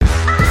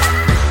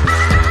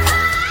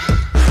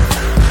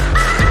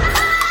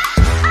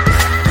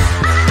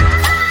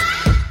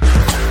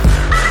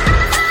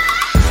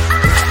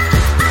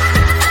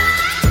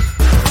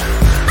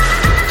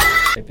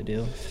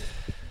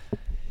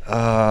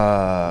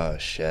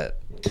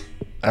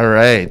All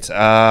right.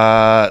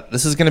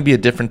 This is going to be a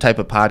different type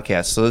of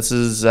podcast. So this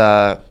is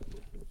I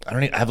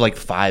have like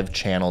 5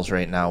 channels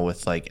right now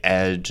with like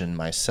Edge and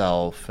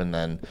myself and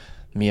then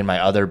me and my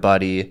other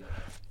buddy.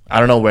 I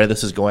don't know where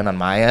this is going on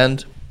my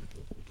end,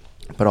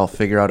 but I'll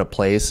figure out a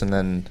place, and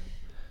then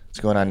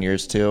it's going on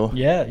yours too.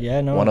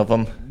 Yeah, no. One of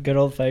them. Good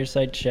old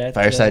Fireside Chat.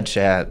 Fireside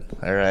Chat.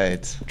 All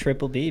right.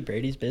 Triple B,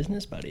 Brady's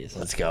Business Buddies.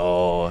 Let's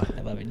go.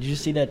 I love it. Did you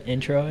see that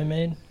intro I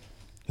made?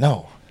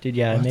 No. Dude,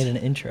 yeah, What? I made an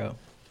intro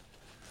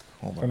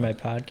Hold for on. my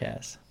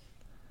podcast.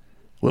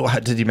 Well,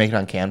 did you make it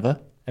on Canva?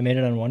 I made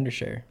it on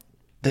Wondershare.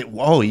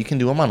 Whoa, you can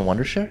do them on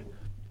Wondershare?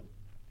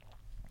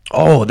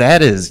 Oh,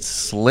 that is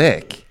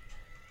slick.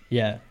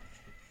 Yeah.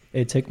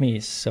 It took me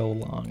so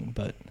long,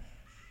 but...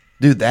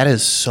 Dude, that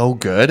is so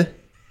good.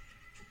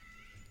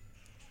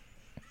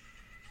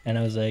 And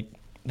I was like,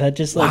 that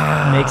just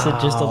like makes it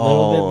just a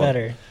little bit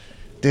better.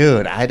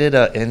 Dude, I did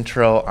an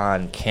intro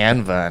on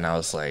Canva, and I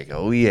was like,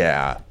 oh,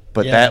 yeah.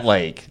 But Yeah.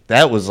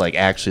 that was like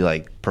actually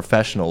like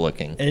professional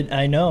looking.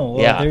 I know.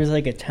 Well, Yeah. there's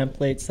like a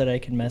templates that I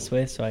could mess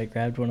with, so I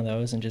grabbed one of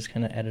those and just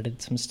kind of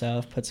edited some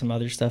stuff, put some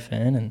other stuff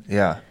in, and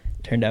Yeah.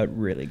 turned out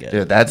really good.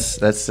 Dude, that's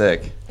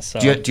sick. So,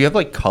 Do you have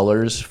like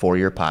colors for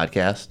your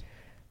podcast?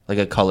 Like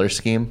a color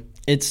scheme?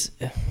 it's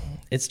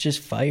just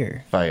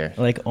fire. Fire.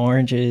 Like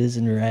oranges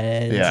and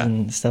reds Yeah.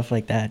 and stuff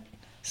like that.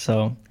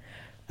 So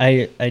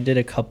I did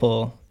a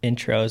couple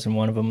intros, and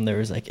one of them there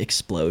was like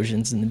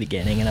explosions in the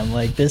beginning, and I'm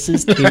like, this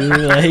is too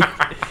like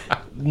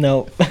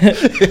no.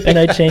 And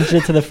I changed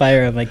it to the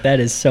fire. I'm like, that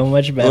is so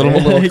much better. A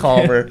little Like,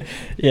 calmer.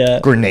 Yeah.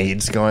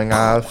 Grenades going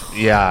off.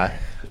 Yeah.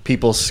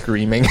 People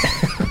screaming.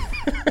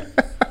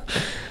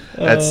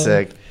 That's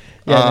sick.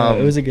 Yeah, no,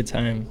 it was a good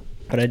time.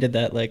 But I did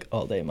that like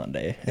all day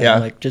Monday. And Yeah.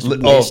 like just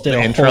wasted the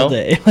a intro? whole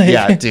day. Like,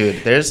 Yeah,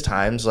 dude. There's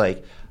times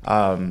like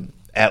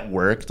at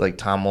work, like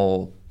Tom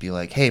will be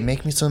like, hey,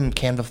 make me some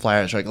Canva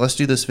flyers. Like, let's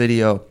do this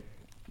video.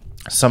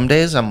 Some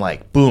days I'm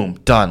like, boom,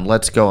 done,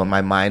 let's go. And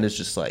my mind is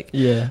just like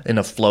Yeah. in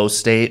a flow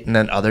state. And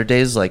then other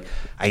days, like,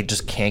 I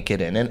just can't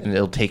get in it. And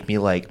it'll take me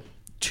like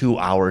 2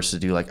 hours to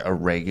do like a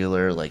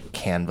regular like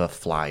Canva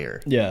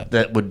flyer. Yeah.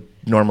 That would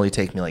normally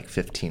take me like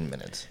 15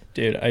 minutes.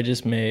 Dude, I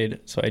just made,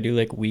 so I do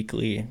like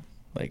weekly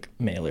like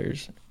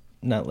mailers,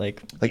 not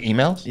like, Like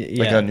emails?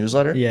 Yeah. Like a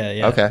newsletter?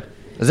 Yeah. Okay.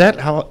 Is that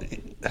how?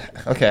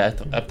 Okay,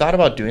 I've thought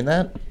about doing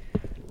that.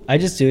 I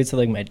just do it to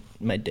like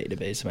my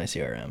database, my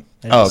CRM.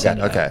 I Oh, just send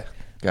it out. okay.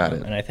 Got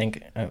it. And I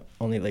think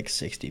only like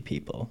 60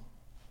 people.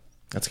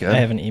 That's good. I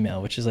have an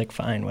email, which is like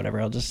fine, whatever.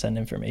 I'll just send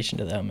information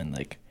to them, and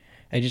like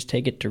I just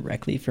take it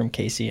directly from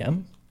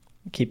KCM,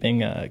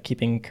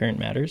 keeping current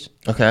matters.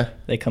 Okay.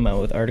 They come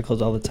out with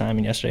articles all the time,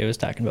 and yesterday I was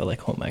talking about like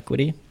home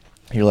equity.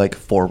 You're like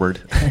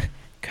forward.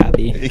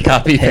 Copy Paste.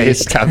 Copy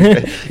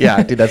paste.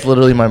 Yeah, dude, that's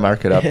literally my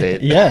market update.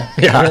 Yeah.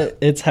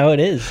 It's how it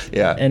is.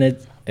 Yeah. And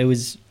it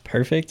was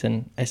perfect,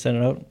 and I sent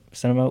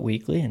them out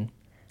weekly, and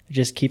it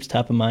just keeps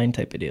top of mind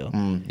type of deal.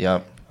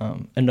 Yep.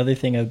 Another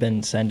thing I've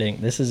been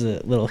sending, this is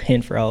a little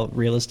hint for all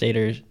real estate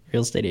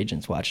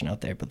agents watching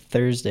out there, but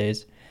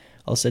Thursdays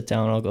I'll sit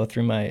down, I'll go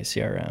through my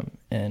CRM,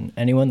 and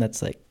anyone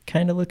that's like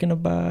kind of looking to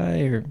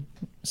buy or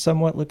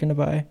somewhat looking to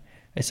buy,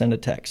 I send a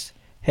text.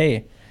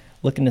 Hey,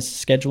 looking to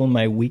schedule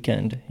my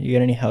weekend. You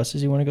got any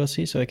houses you want to go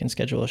see so I can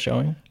schedule a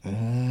showing?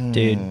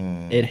 Dude,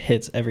 it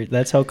hits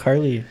that's how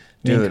me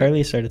and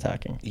Carly started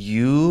talking.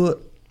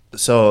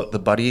 So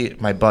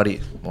my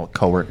buddy, well,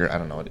 coworker, I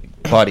don't know,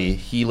 buddy,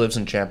 he lives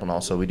in Champlin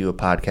also. We do a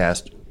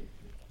podcast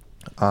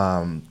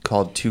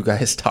called Two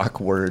Guys Talk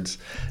Words.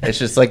 It's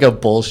just like a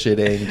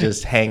bullshitting,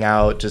 just hang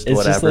out, just It's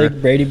whatever. just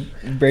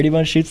like Brady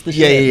Bunch shoots the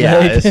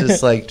Yeah. shit.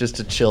 It's just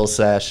a chill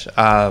sesh.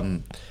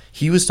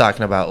 He was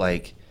talking about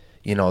like,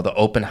 you know, the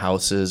open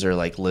houses or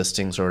like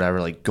listings or whatever,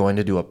 like going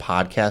to do a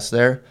podcast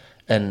there,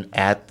 and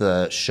at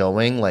the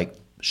showing, like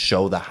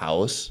show the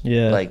house.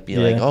 Yeah. Like be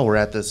like, oh, we're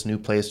at this new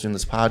place doing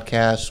this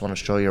podcast. Just want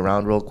to show you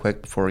around real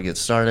quick before we get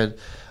started.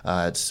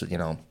 It's, you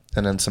know,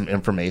 and then some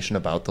information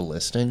about the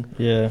listing.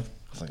 Yeah.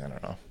 I was like, I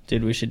don't know.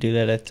 Dude, we should do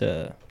that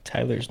at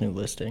Tyler's new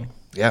listing.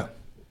 Yeah.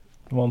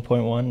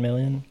 1.1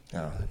 million.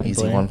 Oh,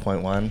 easy Blaine.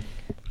 1.1.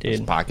 Dude.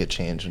 Just pocket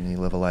change when you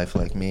live a life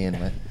like me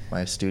in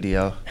my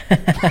studio.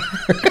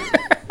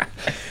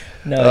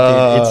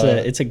 No,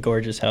 dude, it's a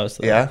gorgeous house.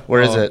 Though. Yeah?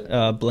 Where is it?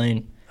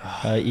 Blaine,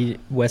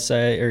 west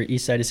side or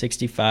east side of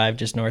 65,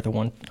 just north of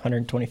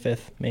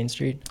 125th Main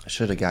Street. I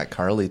should have got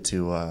Carly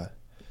to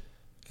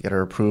get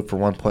her approved for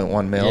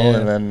 1.1 mil, Yeah.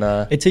 and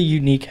then It's a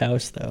unique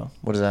house, though.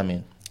 what does that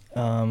mean?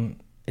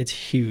 It's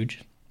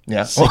huge.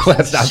 Yeah, well,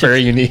 that's not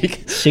very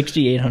unique.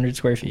 6,800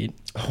 square feet.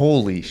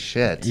 Holy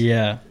shit!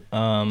 Yeah.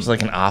 It's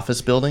like an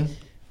office building.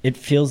 It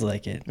feels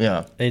like it.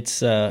 Yeah, It's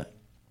the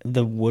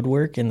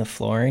woodwork and the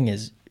flooring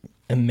is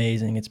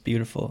amazing. It's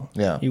beautiful.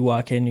 Yeah. You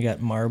walk in, you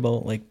got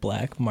marble, like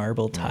black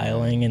marble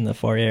tiling in the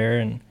foyer,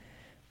 and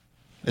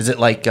is it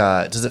like?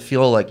 Does it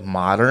feel like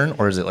modern,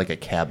 or is it like a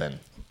cabin?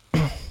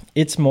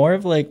 it's more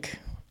of like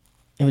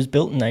it was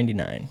built in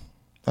 '99.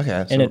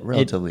 Okay, so And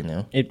relatively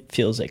new. It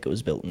feels like it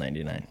was built in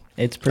 '99.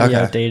 It's pretty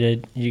Okay.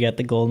 outdated. You got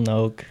the golden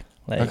oak,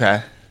 like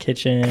Okay.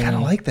 kitchen. I kind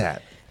of like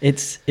that.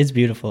 It's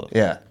beautiful.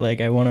 Yeah.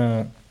 Like I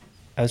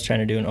was trying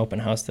to do an open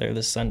house there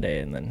this Sunday,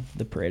 and then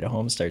the Parade of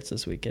Homes starts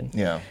this weekend.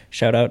 Yeah.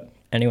 Shout out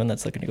anyone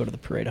that's looking to go to the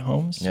Parade of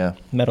Homes. Yeah.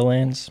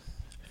 Meadowlands.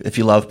 If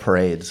you love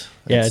parades.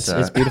 Yeah,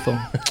 it's beautiful.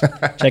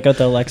 Check out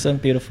the Alexa,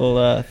 beautiful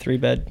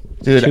 3-bed,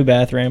 Dude,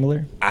 2-bath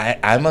Rambler.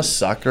 I'm a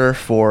sucker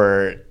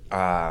for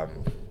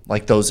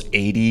like those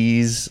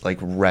 80s like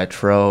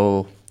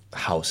retro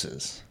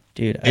houses.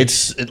 Dude, I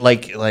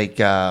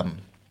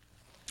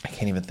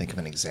can't even think of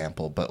an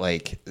example, but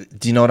like,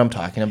 do you know what I'm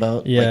talking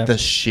about? Yeah. Like the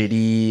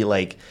shitty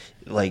like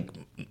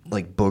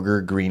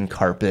booger green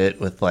carpet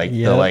with like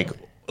Yeah. the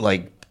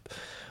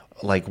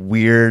like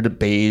weird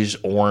beige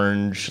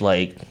orange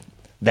like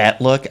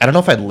that look. I don't know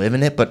if I'd live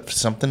in it, but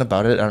something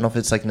about it. I don't know if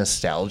it's like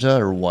nostalgia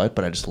or what,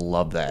 but I just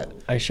love that.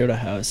 I showed a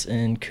house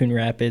in Coon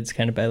Rapids,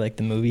 kind of by like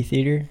the movie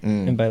theater,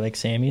 and by like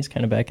Sammy's,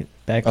 kind of back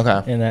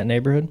Okay. in that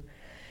neighborhood.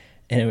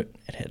 And it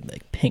had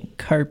like pink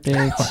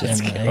carpets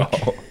and like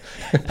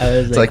I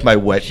was It's like my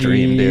wet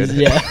dream, dude.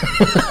 Yeah.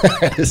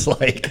 It's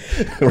like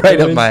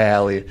right up my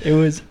alley. It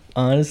was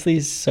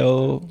honestly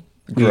so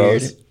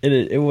Gross.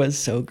 weird. It was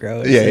so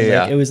gross. Yeah, And,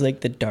 yeah. Like, it was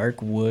like the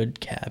dark wood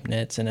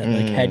cabinets, and it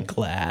like had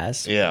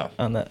glass. Yeah.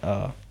 On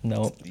the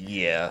no.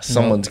 Yeah,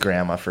 someone's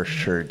grandma for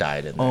sure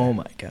died in there. Oh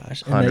my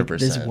gosh. And like,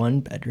 this 100%. one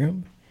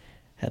bedroom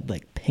had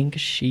like pink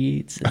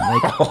sheets and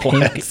like Oh, pink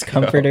let's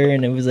comforter,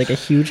 and it was like a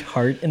huge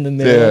heart in the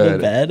middle of the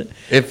Dude, bed.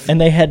 if- and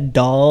they had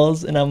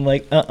dolls, and I'm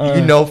like,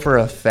 You know for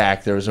a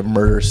fact there was a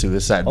murder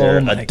suicide there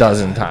a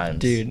dozen times.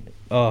 dude.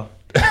 Oh,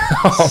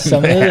 Oh,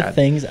 some of the man.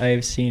 things I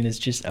have seen is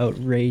just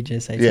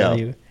outrageous. I tell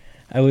you,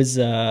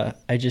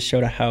 I just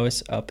showed a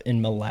house up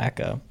in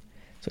Malacca,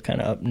 so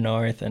kind of up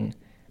north, and it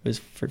was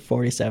for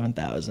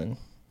 $47,000, and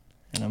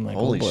I'm like,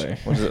 Holy oh boy.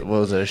 shit.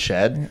 Was it a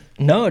shed?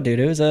 No, dude,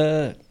 it was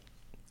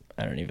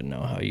I don't even know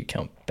how you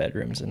count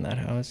bedrooms in that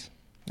house.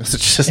 Was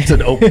it just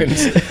an open,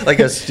 like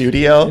a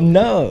studio?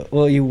 No,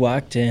 well, you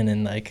walked in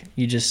and like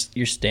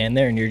you're standing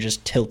there and you're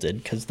just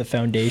tilted because the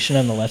foundation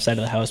on the left side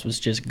of the house was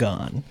just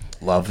gone.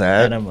 Love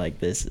that. And I'm like,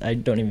 I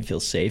don't even feel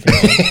safe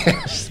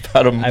anymore. Just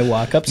about a I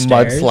walk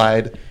upstairs,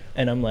 mudslide.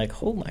 and I'm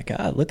like, oh my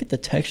god, look at the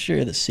texture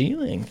of the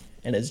ceiling,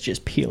 and it's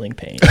just peeling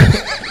paint.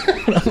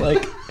 And I'm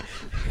like,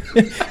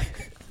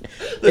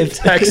 The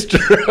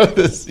texture of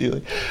the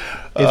ceiling.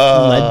 if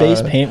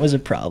lead-based paint was a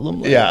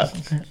problem, like, Yeah.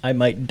 I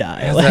might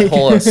die. It has that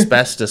whole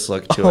asbestos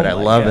look to it. I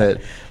my love God.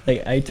 it.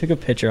 Like, I took a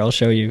picture. I'll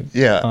show you.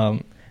 Yeah.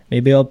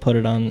 Maybe I'll put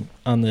it on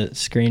the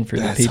screen for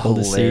That's the people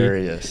to see.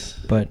 hilarious.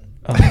 But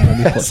let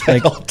me That's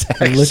like, all look at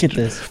texture.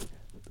 this.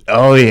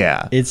 Oh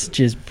yeah. It's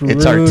just brutal.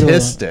 It's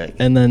artistic.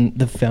 And then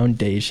the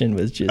foundation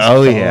was just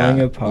Oh falling yeah.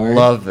 apart.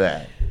 Love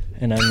that.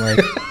 And I'm like,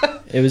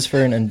 it was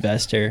for an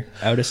investor,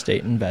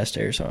 out-of-state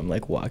investor. So I'm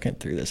like walking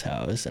through this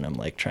house, and I'm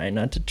like trying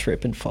not to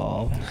trip and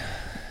fall.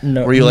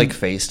 No, Were you like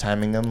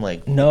FaceTiming them?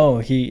 Like No,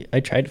 I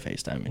tried to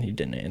FaceTime and he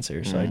didn't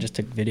answer. So I Mm. just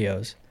took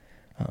videos.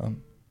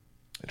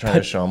 trying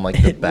to show them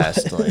like the It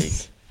best? was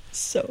Like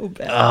so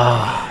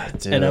bad.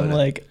 dude. And I'm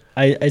like,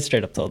 I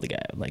straight up told the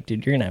guy, I'm like,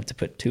 dude, you're gonna have to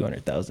put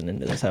 $200,000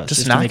 into this house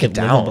Just to knock make it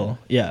down. livable.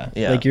 Yeah,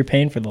 Yeah. like you're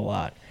paying for the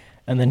lot.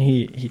 And then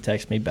he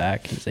texts me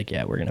back. He's like,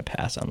 yeah, we're gonna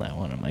pass on that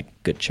one. I'm like,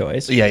 good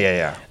choice. yeah.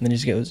 And And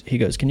then he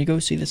goes, can you go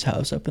see this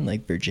house up in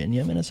like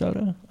Virginia,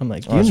 Minnesota? I'm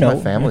like, do that's you where know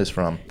my family's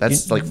from.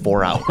 That's you- like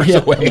 4 hours Yeah,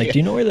 away. I'm like, do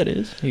you know where that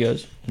is? He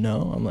goes,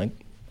 no. I'm like,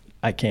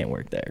 I can't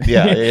work there.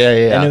 Yeah.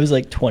 And it was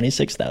like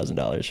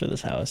 $26,000 for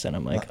this house, and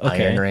I'm like,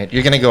 okay, Iron Range.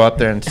 You're gonna go up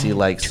there and see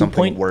like something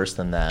point- worse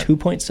than that.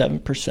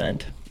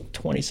 2.7%,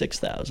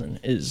 26,000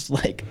 is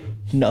like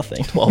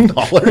nothing.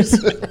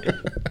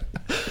 $12.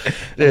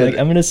 I'm like,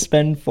 I'm gonna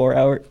spend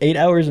 8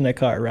 hours in a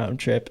car round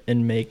trip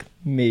and make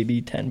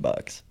maybe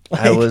 $10.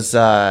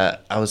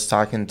 I was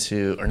talking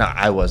to, or not,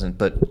 I wasn't,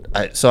 but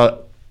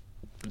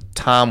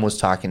Tom was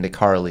talking to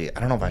Carly. I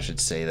don't know if I should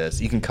say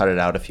this. You can cut it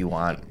out if you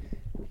want.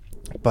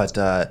 But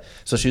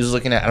so she was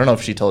looking at, I don't know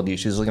if she told you,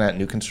 she was looking at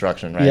new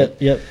construction, right?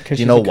 Yep. Do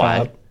you know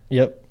why?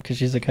 Yep, because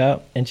she's a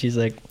cop, and she's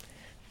like,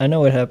 I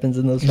know what happens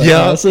in those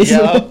Yeah. houses.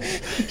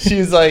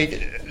 She's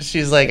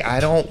like, I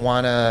don't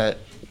want to.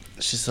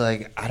 She's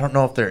like, I don't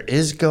know if there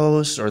is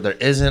ghosts or there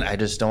isn't. I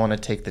just don't want to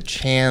take the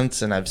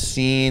chance. And I've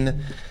seen.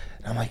 And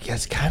I'm like, yeah,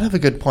 it's kind of a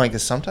good point,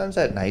 because sometimes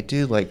at night,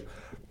 dude, like,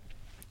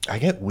 I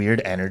get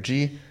weird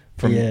energy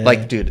from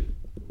like, dude.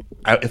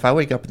 If I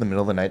wake up in the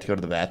middle of the night to go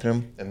to the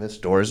bathroom and this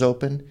door is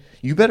open,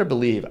 you better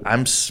believe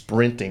I'm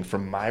sprinting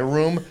from my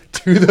room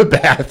to the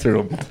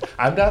bathroom.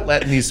 I'm not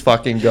letting these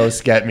fucking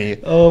ghosts get me.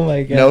 Oh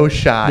my god. No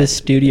shot. The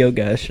studio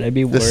ghost. Should I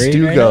be worried? The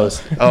stew right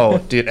ghost. now? Oh,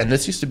 dude. And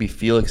this used to be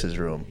Felix's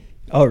room.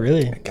 Oh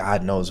really?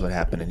 God knows what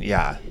happened.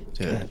 Yeah,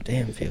 dude. God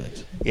damn,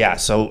 Felix. Yeah,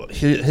 so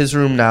his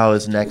room now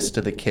is next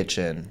to the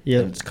kitchen.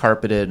 Yep. And it's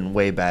carpeted and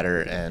way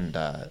better. And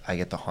I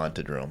get the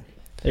haunted room.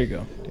 There you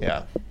go.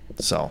 Yeah.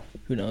 So.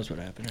 Who knows what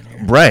happened in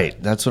here?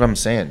 Right. That's what I'm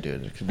saying,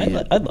 dude. It could be.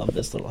 I love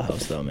this little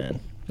house though, man.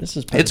 This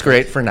is. It's perfect.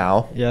 great for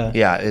now. Yeah.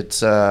 Yeah.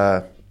 It's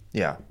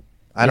yeah.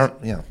 I don't.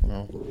 Yeah.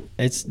 Well.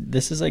 This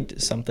is like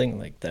something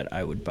like that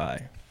I would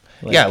buy.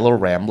 Like, yeah, a little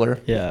Rambler.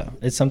 Yeah,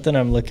 it's something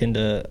I'm looking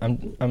to.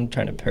 I'm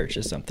trying to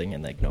purchase something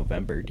in like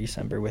November,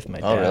 December with my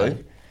dad. Oh,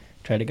 really?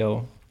 Try to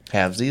go.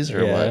 Halvesies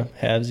or what?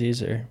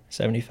 Halvesies or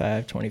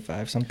 75,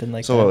 25, something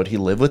like that. So would he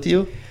live with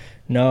you?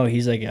 No,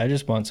 he's like, I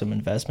just want some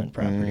investment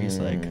properties.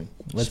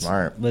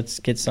 Let's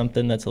get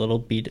something that's a little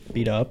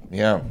beat up.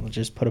 Yeah. We'll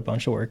just put a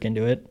bunch of work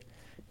into it.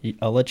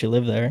 I'll let you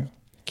live there.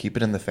 Keep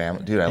it in the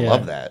family. Dude, I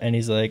love that. And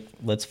he's like,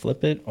 let's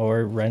flip it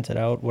or rent it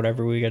out,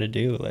 whatever we got to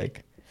do.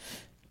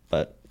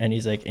 And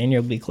he's like, and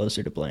you'll be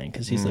closer to Blaine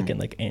because he's looking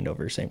like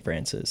Andover, St.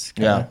 Francis.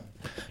 Kinda.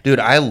 Yeah. Dude,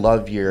 I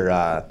love your,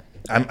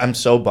 I'm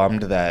so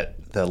bummed that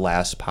the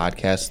last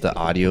podcast, the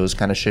audio is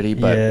kind of shitty,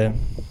 but yeah.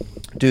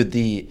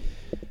 Dude,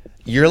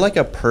 you're like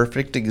a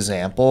perfect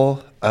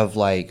example of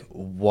like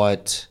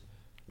what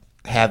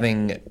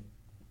having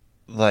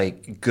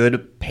like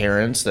good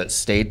parents that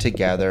stayed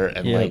together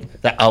and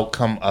like the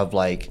outcome of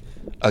like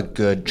a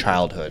good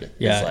childhood.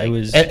 Yeah, like, it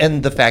was,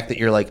 and the fact that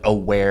you're like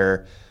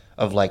aware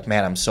of like,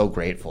 man, I'm so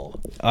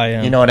grateful. I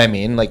am. You know what I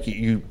mean? Like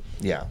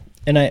yeah.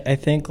 And I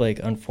think like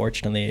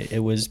unfortunately it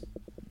was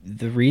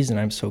the reason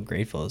I'm so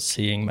grateful is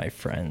seeing my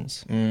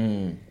friends.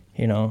 You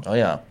know? Oh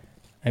yeah.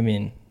 I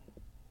mean,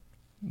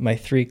 my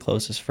 3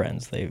 closest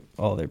friends,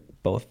 all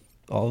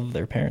of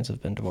their parents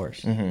have been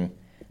divorced. And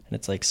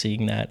it's like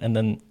seeing that, and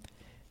then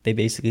they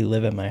basically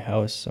live at my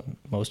house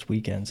most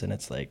weekends, and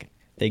it's like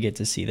they get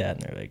to see that,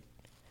 and they're like,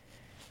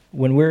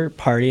 when we're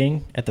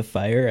partying at the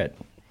fire at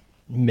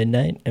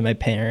midnight and my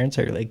parents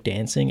are like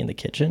dancing in the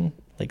kitchen,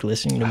 like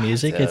listening to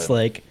music, dude. it's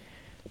like,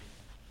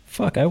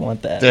 fuck, I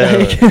want that.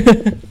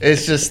 Dude,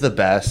 it's just the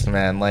best,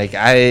 man. Like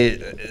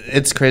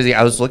it's crazy.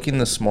 I was looking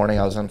this morning,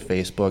 I was on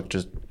Facebook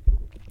just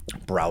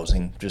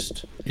browsing,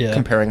 just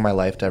comparing my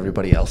life to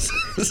everybody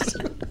else's.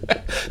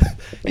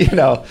 You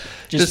know,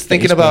 just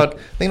thinking about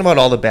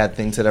all the bad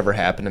things that ever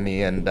happened to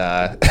me. And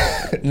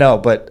no,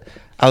 but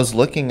I was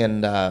looking,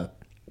 and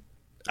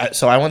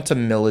so I went to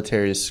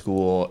military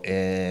school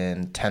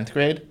in 10th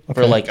grade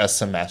for like a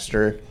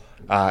semester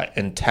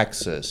in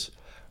Texas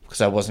because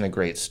I wasn't a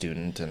great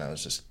student and I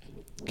was just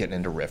getting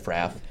into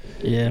riffraff.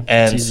 Yeah,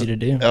 and it's easy to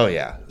do. Oh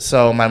yeah.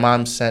 So my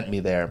mom sent me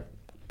there.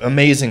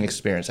 Amazing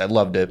experience. I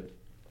loved it.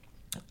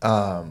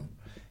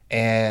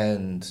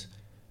 And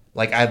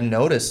like I've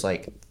noticed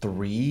like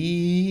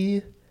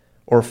 3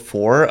 or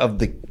 4 of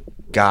the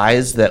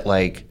guys that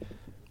like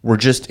were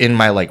just in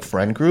my like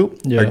friend group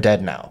are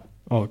dead now.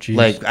 Oh geez.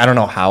 Like I don't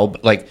know how,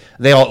 but like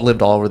they all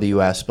lived all over the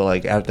US, but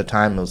like at the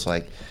time it's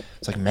like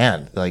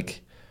man,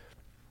 like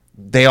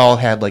they all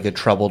had like a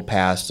troubled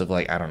past of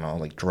like, I don't know,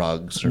 like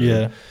drugs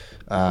or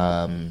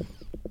I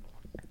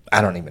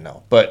don't even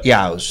know. But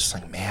yeah, I was just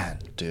like, man,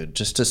 dude,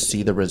 just to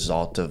see the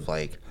result of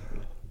like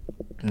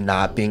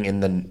not being in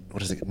the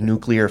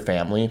nuclear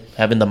family,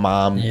 having the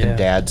mom and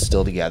dad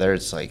still together,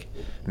 it's like,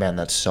 man,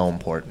 that's so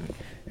important.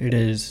 It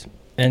is.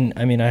 And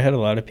I mean, I had a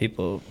lot of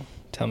people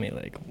tell me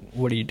like,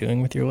 what are you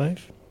doing with your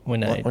life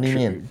when what do you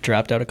mean?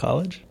 Dropped out of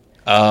college?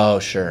 Oh,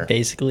 sure.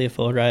 Basically a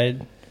full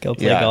ride, go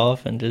play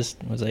golf, and just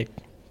was like,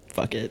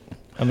 fuck it,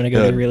 I'm gonna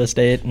go do real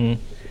estate. And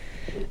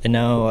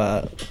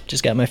now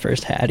just got my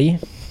first hat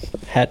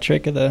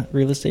trick of the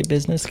real estate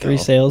business. 3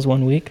 sales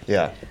 1 week.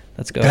 Yeah.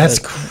 Let's go. That's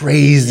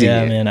crazy.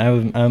 Yeah, man,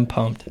 I'm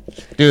pumped.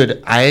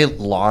 Dude, I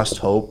lost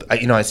hope.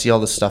 I see all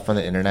this stuff on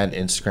the internet,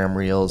 Instagram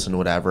reels and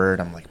whatever,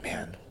 and I'm like,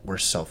 man, we're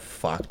so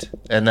fucked.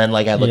 And then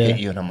like I look at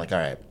you and I'm like, all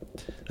right,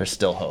 there's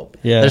still hope.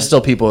 Yeah. There's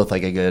still people with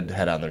like a good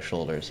head on their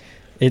shoulders.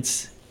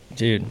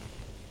 Dude,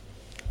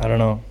 I don't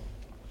know.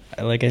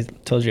 Like I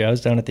told you, I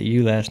was down at the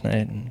U last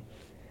night, and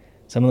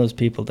some of those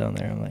people down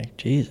there, I'm like,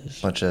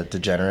 Jesus. Bunch of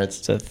degenerates.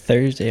 It's a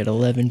Thursday at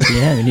 11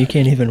 p.m. and you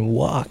can't even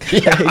walk.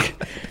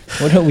 Like,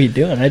 what are we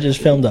doing? I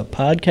just filmed a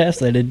podcast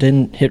that it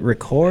didn't hit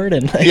record.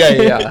 And like,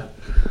 yeah.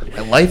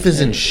 My life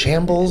is in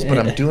shambles, but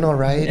I'm doing all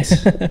right.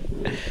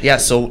 Yeah,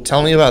 so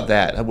tell me about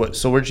that.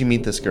 So where'd you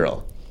meet this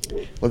girl?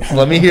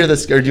 Let me hear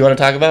this. Or do you want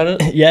to talk about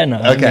it? Yeah, no.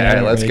 Okay, all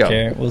right, let's go.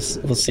 Care. We'll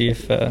see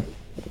if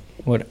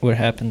what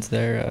happens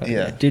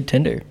there. Dude,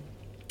 Tinder.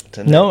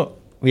 No.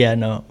 Yeah,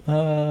 no.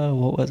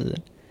 What was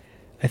it?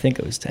 I think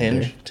it was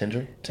Tinder.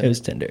 Tinder? It was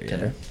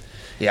Tinder.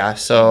 Yeah,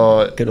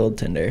 so good old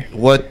Tinder.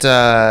 What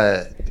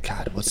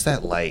God, what's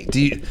that like? Do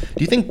you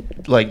think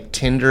like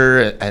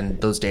Tinder and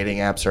those dating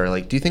apps are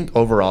like, do you think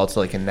overall it's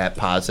like a net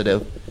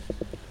positive?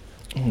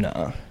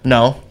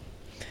 No?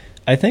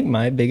 I think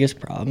my biggest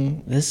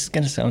problem, this is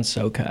going to sound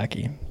so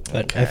cocky,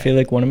 but I feel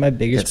like one of my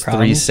biggest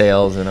problems 3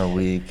 sales in a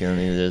week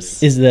and you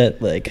just is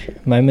that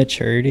like my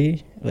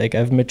maturity, like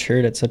I've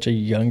matured at such a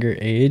younger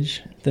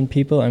age than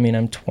people. I mean,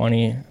 I'm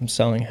 20, I'm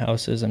selling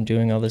houses, I'm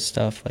doing all this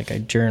stuff. Like I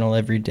journal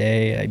every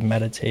day, I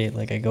meditate,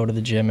 like I go to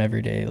the gym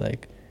every day,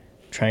 like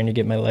trying to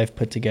get my life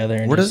put together.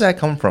 And where does that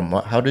come from?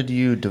 How did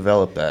you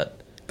develop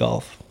that?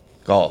 Golf,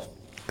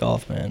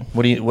 man.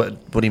 What do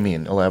you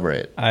mean?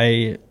 Elaborate.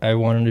 I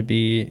wanted to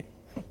be,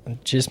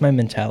 just my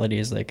mentality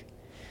is like,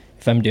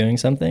 if I'm doing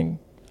something,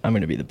 I'm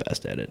going to be the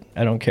best at it.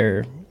 I don't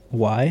care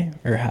why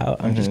or how.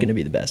 I'm just going to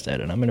be the best at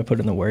it. I'm going to put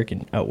in the work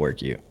and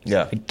outwork you.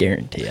 Yeah. I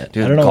guarantee it.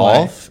 Dude, I don't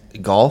know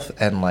golf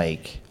and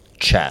like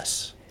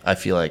chess. I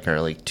feel like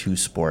are like two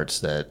sports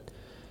that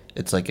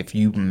it's like if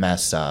you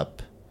mess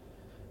up,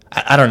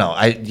 I don't know.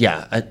 You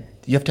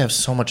have to have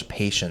so much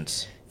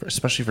patience,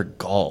 especially for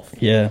golf.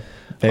 Yeah,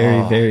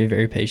 very,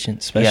 very patient.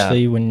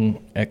 Especially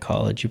when at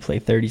college you play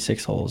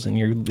 36 holes and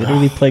you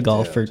literally play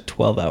golf for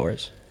 12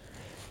 hours.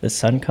 The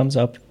sun comes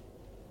up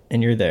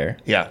and you're there.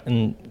 Yeah.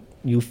 And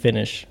you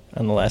finish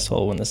on the last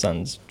hole when the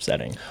sun's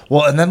setting.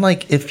 Well, and then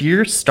like if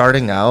you're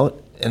starting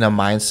out in a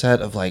mindset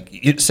of like,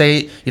 you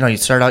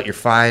start out, you're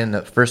fine.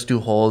 The first 2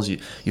 holes, you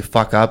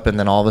fuck up, and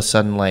then all of a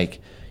sudden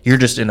like you're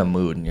just in a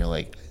mood, and you're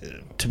like,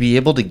 to be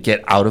able to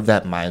get out of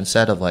that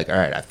mindset of like, all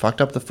right, I fucked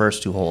up the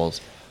first 2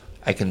 holes.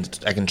 I can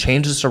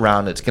change this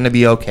around. It's gonna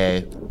be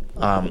okay.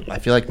 I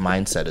feel like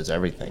mindset is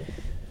everything.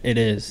 It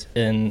is,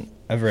 and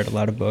I've read a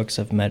lot of books.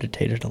 I've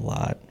meditated a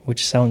lot,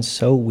 which sounds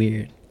so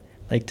weird,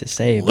 like to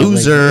say.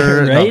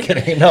 Loser, like, right? No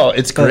kidding. No,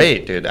 it's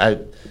great, dude.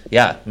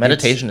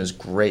 Meditation is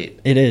great.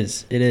 It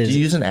is. Do you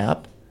use an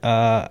app?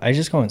 I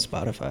just go on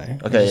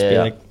Spotify. Okay, just be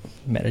like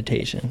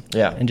meditation.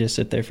 Yeah. And just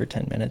sit there for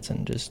 10 minutes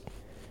and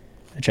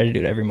I try to do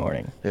it every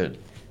morning. Dude,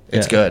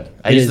 it's good.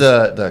 I use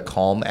the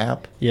Calm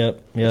app.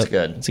 Yep. It's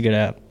good. It's a good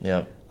app.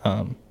 Yep.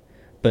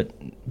 But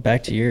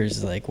back to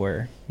yours, like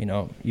where,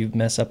 you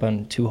mess up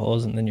on 2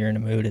 holes and then you're in a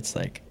mood. It's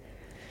like,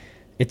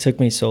 it took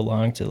me so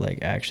long to like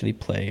actually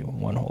play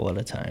 1 hole at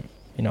a time.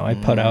 I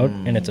put out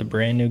and it's a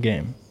brand new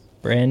game.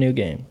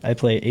 I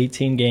play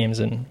 18 games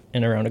in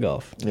a round of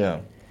golf.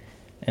 Yeah.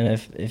 And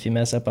if you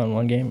mess up on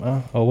 1 game,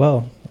 oh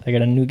well, I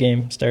got a new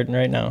game starting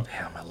right now.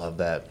 Damn, I love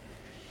that.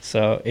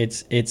 So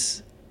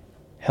it's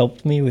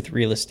helped me with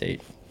real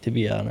estate, to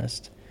be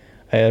honest.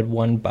 I had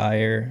one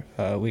buyer.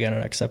 We got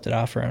an accepted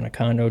offer on a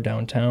condo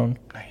downtown.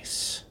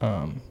 Nice.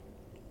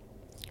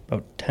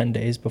 About 10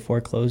 days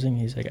before closing,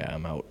 he's like,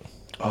 I'm out.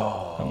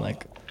 Oh. I'm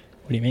like,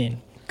 what do you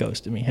mean?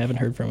 Ghosted me. Haven't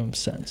heard from him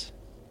since.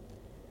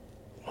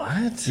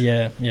 What?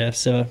 Yeah.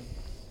 So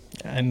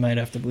I might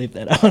have to bleep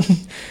that out.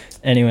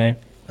 Anyway,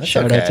 that's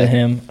shout out to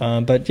him.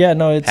 But yeah,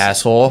 no, it's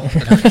asshole.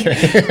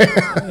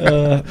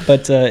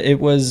 But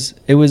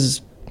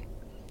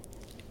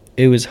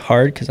it was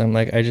hard because I'm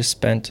like, I just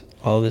spent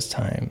all this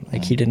time.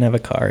 Like he didn't have a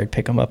car. I'd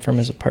pick him up from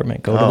his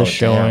apartment, go to the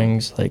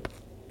showings, like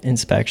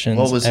inspections.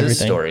 What was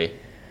everything.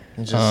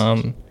 His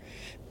story?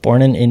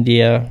 Born in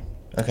India.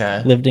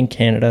 Okay. Lived in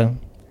Canada.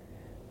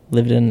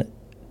 Lived in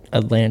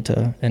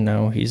Atlanta, and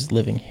now he's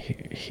living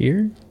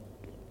here.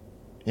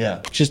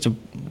 Yeah. Just a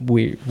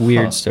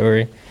weird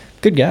story.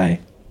 Good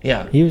guy.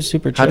 Yeah. He was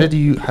super chill. How did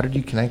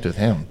you connect with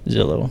him?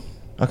 Zillow.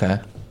 Okay.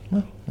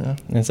 Well, yeah.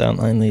 It's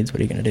online leads.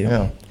 What are you gonna do?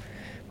 Yeah.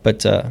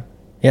 But it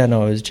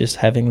was just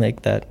having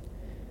like that.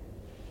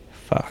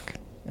 Fuck!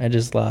 I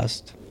just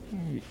lost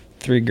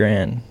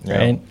 $3,000. Yeah.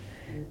 Right?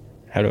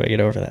 How do I get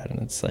over that? And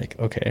it's like,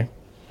 okay,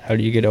 how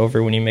do you get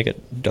over when you make a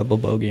double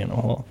bogey in a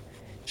hole?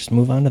 Just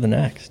move on to the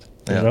next.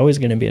 There's always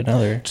going to be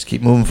another. Just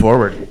keep moving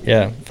forward.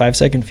 Yeah,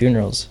 5-second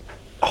funerals.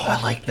 Oh,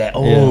 I like that.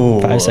 Oh,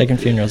 yeah, 5-second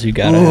funerals. You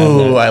gotta have that.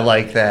 Oh, I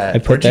like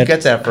that. Where'd you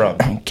get that from?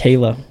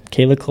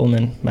 Kayla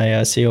Coleman,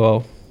 my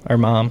COO, our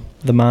mom,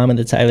 the mom of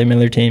the Tyler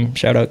Miller team.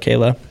 Shout out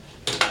Kayla.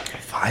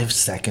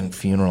 5-second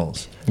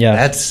funerals. Yeah,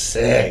 that's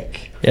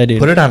sick. Yeah, dude.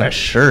 Put it on a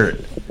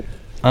shirt.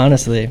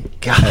 Honestly,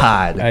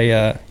 God,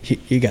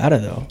 you gotta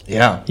though.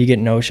 Yeah, you get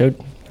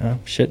no-showed.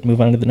 Shit,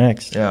 move on to the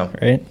next. Yeah,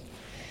 right.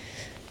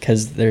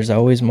 Because there's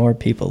always more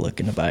people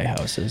looking to buy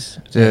houses.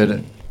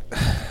 Dude,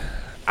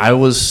 I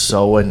was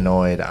so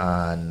annoyed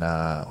on,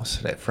 what's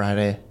today,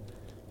 Friday?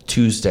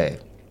 Tuesday,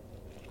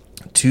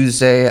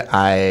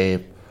 I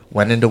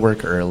went into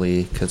work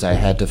early because I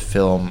had to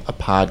film a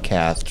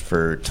podcast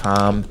for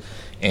Tom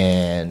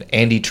and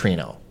Andy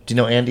Trino. Do you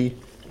know Andy?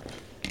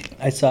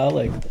 I saw,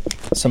 like,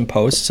 some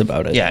posts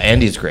about it. Yeah,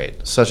 Andy's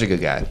great. Such a good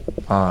guy.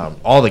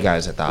 All the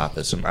guys at the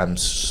office, I'm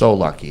so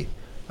lucky.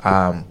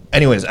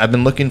 Anyways, I've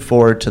been looking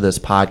forward to this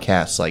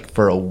podcast like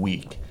for a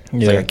week.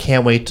 It's like I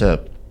can't wait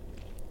to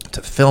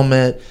film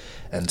it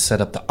and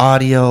set up the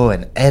audio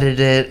and edit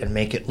it and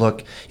make it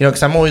look,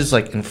 because I'm always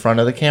like in front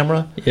of the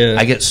camera. Yeah.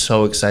 I get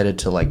so excited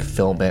to like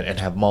film it and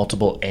have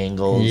multiple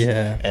angles.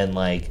 Yeah. And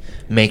like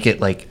make it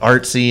like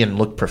artsy and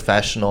look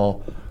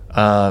professional.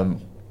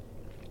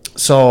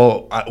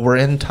 So we're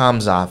in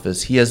Tom's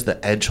office. He has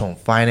the Edge Home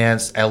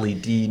Finance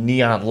LED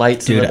neon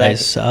lights. Dude, in the back. I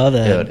saw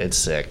that. Dude, it's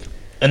sick.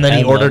 And then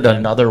he ordered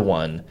another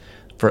one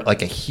for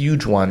like a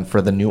huge one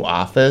for the new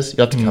office.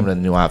 You have to come to the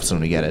new office when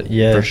we get it.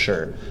 Yeah. For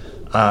sure.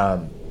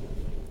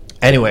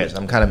 Anyways,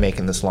 I'm kind of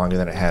making this longer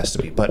than it has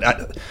to be.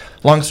 But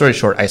long story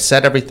short, I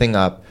set everything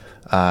up,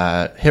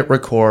 hit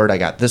record. I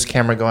got this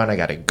camera going. I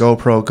got a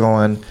GoPro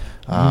going.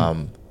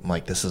 I'm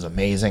like, this is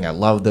amazing. I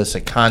love this.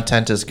 The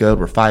content is good.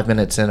 We're 5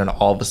 minutes in, and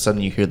all of a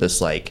sudden you hear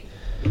this like,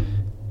 I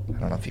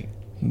don't know if you...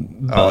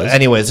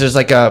 anyways, there's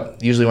like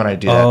usually when I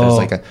do that, there's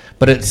like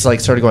but it's like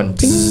sort of going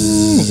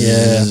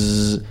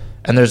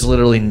and there's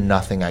literally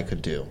nothing I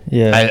could do.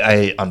 Yeah.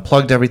 I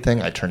unplugged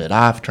everything. I turned it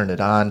off, turned it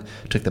on,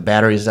 took the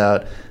batteries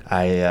out.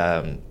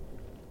 I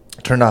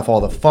turned off all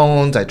the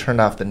phones. I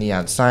turned off the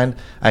neon sign.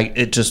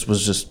 It just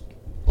was just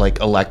like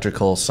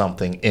electrical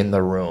something in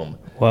the room.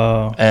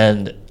 Wow.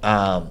 And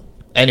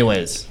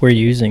Anyways. We're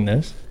using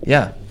this.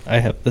 Yeah. I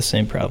have the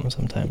same problem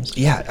sometimes.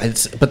 Yeah.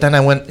 But then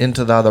I went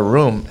into the other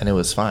room and it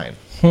was fine.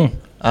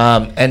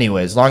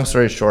 Anyways, long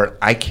story short,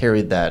 I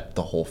carried that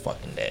the whole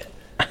fucking day.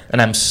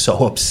 And I'm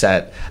so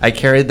upset. I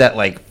carried that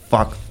like,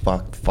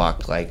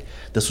 fuck. Like,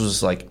 this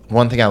was like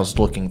one thing I was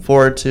looking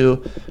forward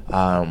to.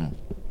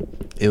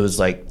 It was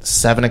like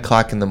 7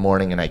 o'clock in the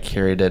morning and I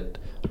carried it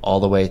all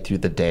the way through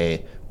the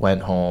day,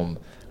 went home.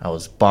 I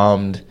was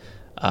bummed.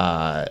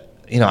 I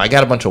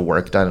got a bunch of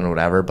work done and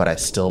whatever, but I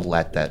still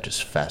let that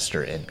just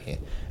fester in me.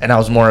 And I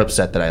was more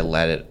upset that I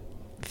let it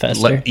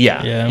fester.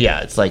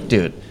 Yeah. It's like,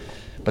 dude,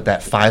 but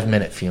that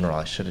 5-minute funeral,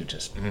 I should have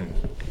just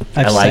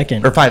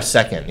 5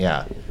 second.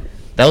 Yeah,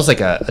 that was like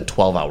a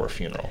 12-hour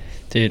funeral,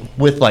 dude,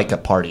 with like a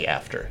party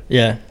after.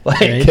 Yeah, like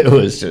right? It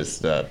was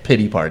just a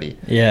pity party.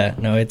 Yeah,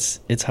 no,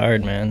 it's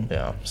hard, man.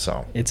 Yeah,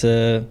 so it's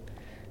a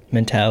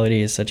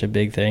mentality is such a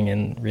big thing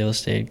in real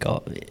estate,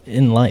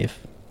 in life.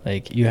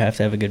 Like, you have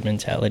to have a good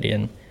mentality.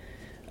 And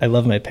I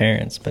love my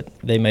parents, but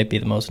they might be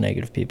the most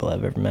negative people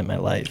I've ever met in my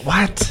life.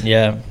 What?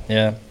 Yeah.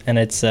 And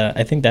it's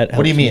I think that helps.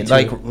 What do you mean?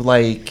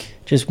 Like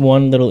just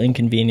one little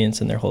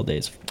inconvenience and their whole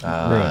day's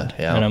ruined.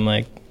 Yeah. And I'm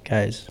like,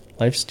 guys,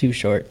 life's too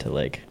short to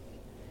like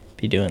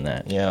be doing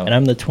that. Yeah. And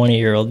I'm the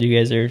 20-year-old. You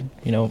guys are,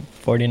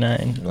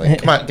 49.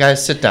 Like, come on,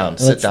 guys, sit down.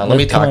 Let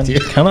me talk to you.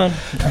 Come on.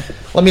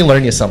 Let me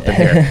learn you something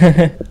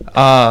here.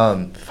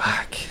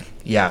 Fuck.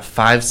 Yeah,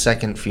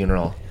 5-second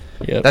funeral.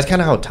 Yep. That's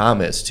kind of how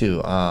Tom is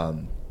too.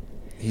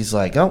 He's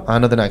like, oh,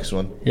 on to the next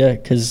one. Yeah,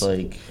 because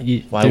like,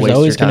 there's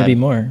always going to be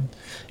more.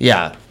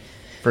 Yeah,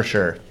 for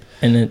sure.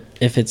 And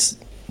if it's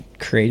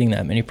creating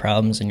that many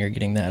problems and you're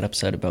getting that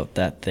upset about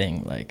that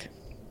thing, like,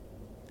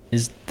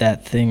 is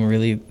that thing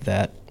really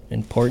that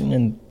important,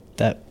 and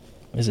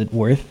is it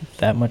worth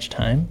that much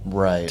time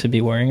to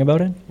be worrying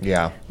about it?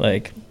 Yeah.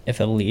 Like,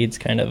 if a lead's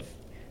kind of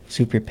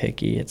super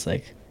picky, it's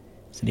like,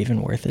 is it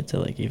even worth it to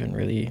like even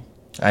really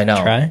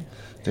try?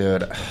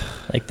 Dude,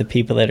 like the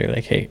people that are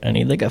like, hey, I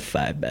need like a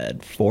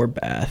 5-bed,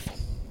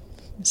 4-bath,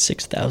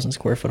 6,000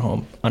 square foot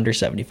home under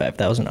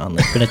 75,000 on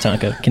Lake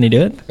Minnetonka. Can you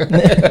do it?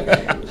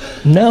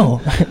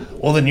 No.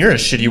 Well, then you're a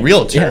shitty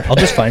realtor. Yeah, I'll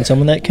just find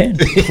someone that can.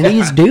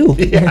 Please do.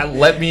 Yeah,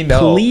 let me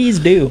know. Please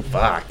do.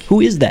 Fuck. Who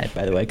is that,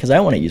 by the way? Because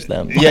I want to use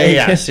them.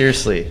 Yeah.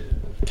 Seriously.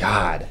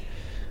 God.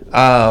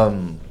 Tell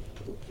me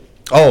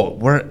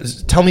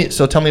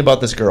about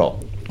this girl.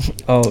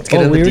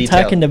 We were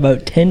talking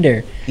about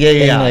Tinder.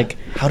 Yeah. Like,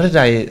 how did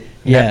I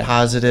net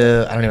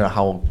positive? I don't even know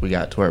how we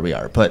got to where we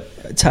are,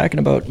 but talking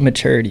about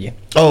maturity.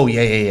 Oh,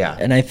 yeah.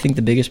 And I think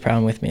the biggest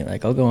problem with me,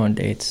 like, I'll go on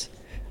dates.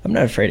 I'm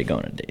not afraid of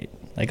going on a date.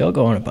 Like, I'll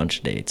go on a bunch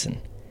of dates, and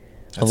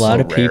a lot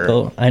of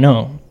people, I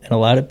know, and a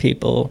lot of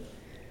people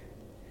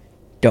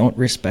don't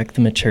respect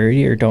the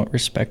maturity or don't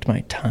respect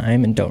my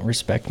time and don't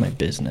respect my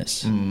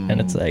business. And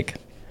it's like,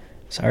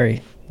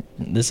 sorry,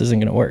 this isn't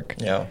going to work.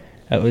 Yeah.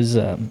 I was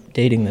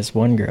dating this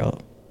one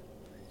girl,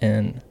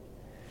 and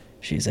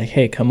she's like,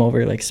 hey, come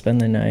over, like,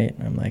 spend the night.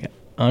 And I'm like,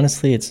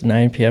 honestly, it's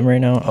 9 p.m. right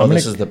now.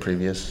 This is the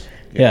previous.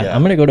 Yeah,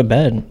 I'm going to go to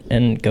bed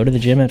and go to the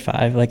gym at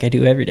 5 like I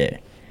do every day.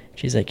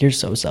 She's like, you're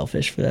so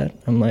selfish for that.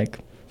 I'm like,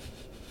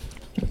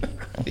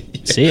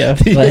 see ya.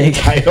 The like,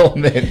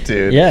 entitlement,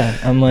 dude. Yeah,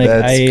 I'm like,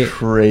 that's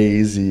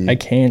crazy. I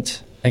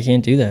can't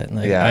do that.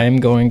 Like, I'm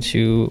going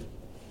to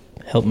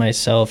help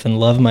myself and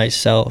love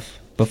myself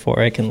before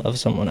I can love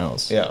someone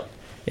else. Yeah.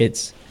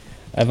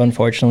 I've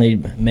unfortunately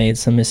made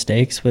some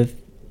mistakes with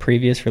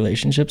previous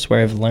relationships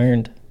where I've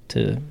learned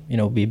to,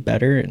 be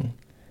better and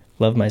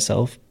love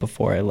myself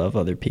before I love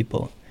other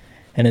people.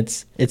 And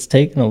it's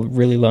taken a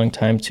really long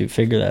time to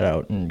figure that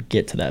out and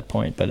get to that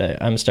point,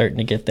 but I'm starting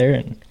to get there,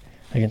 and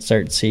I can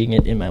start seeing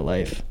it in my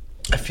life.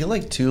 I feel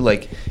like too,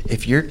 like,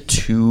 if you're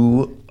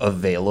too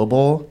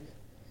available,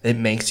 it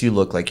makes you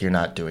look like you're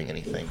not doing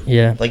anything.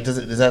 Yeah. Like,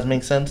 does that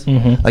make sense?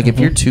 Mm-hmm. Like, if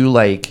you're too,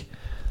 like,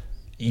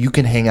 you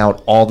can hang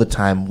out all the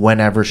time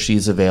whenever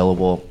she's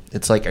available.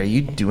 It's like, are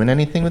you doing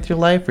anything with your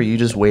life, or are you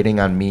just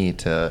waiting on me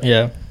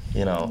to,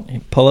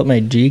 pull up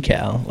my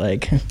GCal.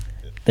 Like,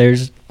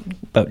 there's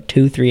about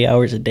 2-3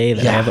 hours a day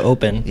that I have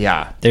open.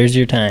 Yeah. There's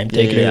your time.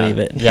 Take it or leave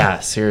it. Yeah,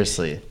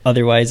 seriously.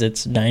 Otherwise,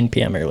 it's 9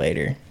 p.m. or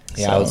later.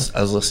 Yeah, so.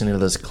 I was listening to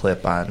this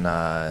clip on,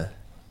 I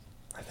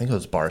think it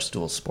was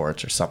Barstool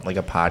Sports or something, like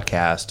a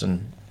podcast.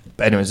 And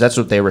anyways, that's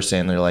what they were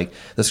saying. They're like,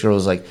 this girl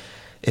was like,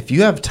 if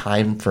you have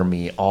time for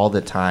me all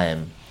the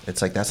time,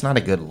 it's like, that's not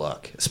a good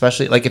look.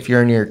 Especially like if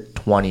you're in your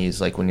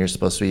 20s, like when you're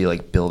supposed to be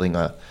like building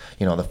the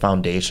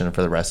foundation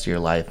for the rest of your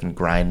life and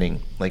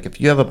grinding. Like if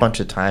you have a bunch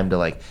of time to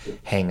like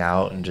hang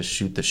out and just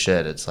shoot the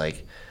shit, it's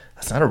like,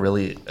 that's not a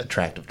really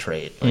attractive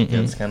trait. Like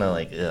it's kind of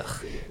like,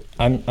 ugh.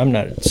 I'm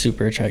not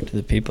super attracted to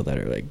the people that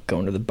are like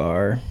going to the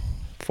bar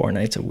 4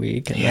 nights a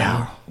week.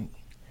 And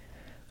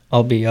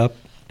I'll be up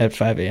at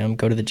 5 a.m.,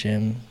 go to the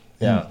gym,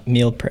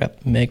 meal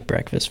prep, make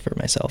breakfast for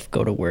myself,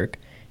 go to work,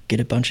 get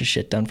a bunch of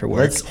shit done for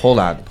work. Hold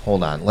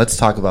on. Let's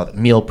talk about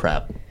meal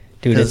prep.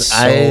 Dude, it's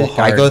so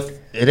hard.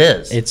 It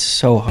is. It's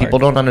so hard. People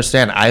don't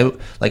understand. I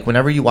like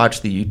whenever you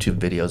watch the YouTube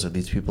videos of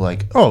these people,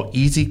 like, oh,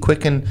 easy,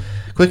 quick and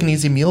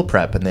easy meal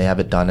prep, and they have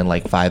it done in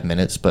like 5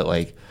 minutes. But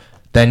like,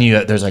 then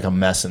there's like a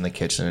mess in the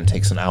kitchen, and it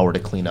takes an hour to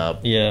clean up.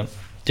 Yeah,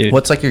 dude.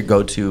 What's like your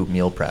go-to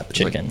meal prep? It's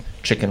Chicken. like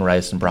chicken,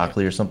 rice, and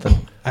broccoli or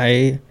something.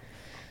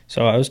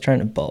 So I was trying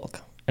to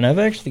bulk, and I've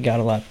actually got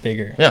a lot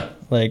bigger. Yeah.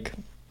 Like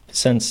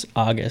since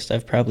August,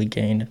 I've probably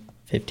gained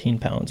 15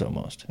 pounds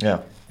almost.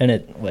 Yeah. And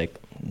it like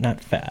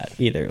not fat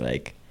either,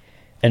 like.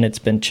 And it's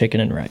been chicken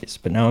and rice.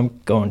 But now I'm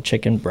going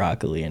chicken,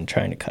 broccoli, and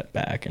trying to cut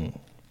back and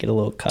get a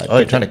little cut. Oh,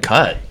 you're trying to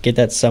cut? Get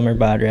that summer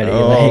bod ready.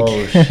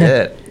 Oh,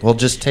 shit. Well,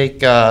 just take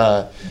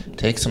some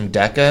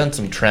Deca and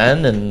some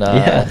Tren and...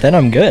 yeah, then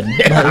I'm good.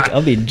 Yeah, like,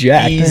 I'll be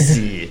jacked.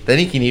 Easy. Then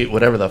you can eat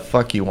whatever the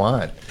fuck you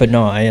want. But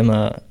no, I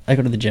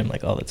go to the gym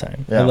like all the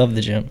time. Yeah. I love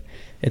the gym.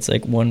 It's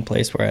like one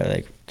place where I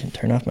like can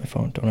turn off my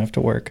phone, don't have to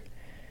work,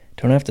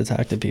 don't have to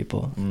talk to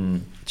people.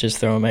 Just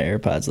throw in my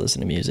AirPods, listen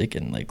to music,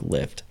 and like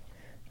lift.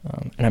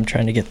 And I'm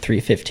trying to get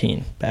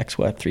 315 back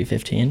squat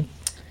 315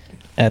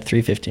 at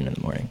 3:15 in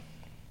the morning.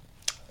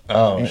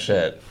 Oh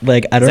shit!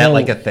 Like I don't know. Is that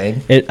like a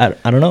thing?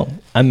 I don't know.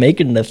 I'm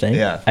making it a thing.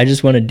 Yeah. I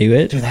just want to do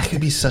it. Dude, that could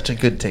be such a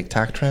good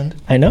TikTok trend.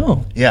 I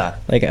know. Yeah.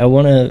 Like I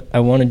wanna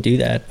do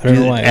that. I don't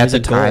know why. At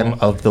the time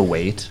of the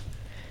weight.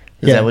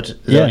 Is that what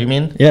you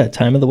mean? Yeah,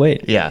 time of the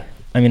weight. Yeah.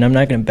 I mean, I'm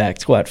not gonna back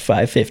squat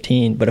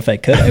 515, but if I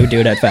could, I would do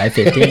it at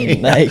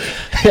 515. Yeah. Like,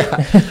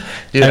 yeah.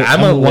 Dude,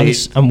 I'm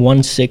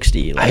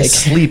 160. Like, I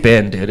sleep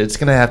in, dude. It's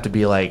gonna have to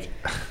be like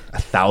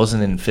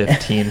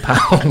 1,015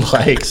 pound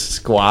like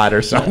squat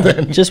or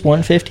something. Just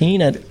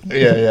 115 at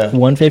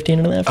 115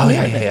 and a half. Oh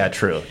yeah.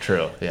 True.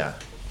 Yeah.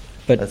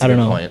 But That's I don't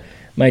know. Point.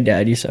 My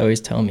dad used to always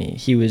tell me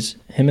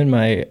him and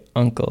my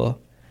uncle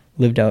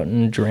lived out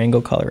in Durango,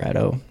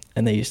 Colorado,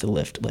 and they used to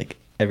lift like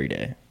every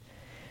day.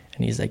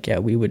 And he's like, yeah,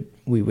 we would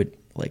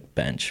like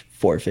bench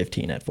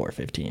 415 at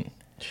 415.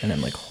 And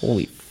I'm like,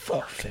 holy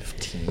fuck.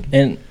 415.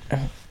 And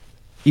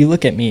you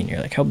look at me and you're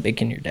like, how big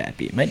can your dad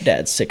be? My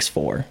dad's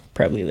 6'4",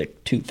 probably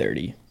like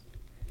 230.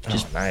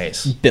 Just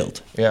nice.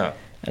 Built. Yeah.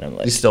 And I'm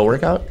like, you still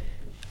work out?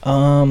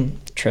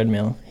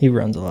 Treadmill. He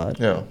runs a lot.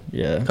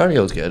 Yeah.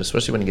 Cardio's good,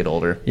 especially when you get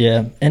older.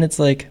 Yeah. And it's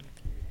like,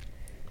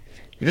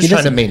 you're just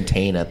trying to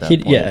maintain at that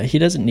point. Yeah, he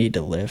doesn't need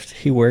to lift.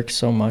 He works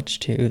so much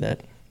too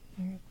that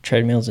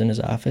treadmill's in his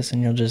office,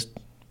 and you'll just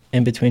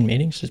in between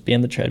meetings just be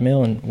on the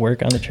treadmill and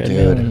work on the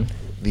treadmill. Dude,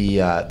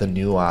 the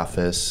new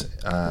office.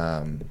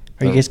 Are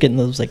you guys getting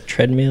those like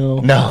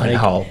treadmill? No.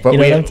 But you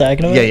know what I'm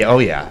talking about? Yeah. Oh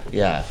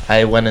yeah.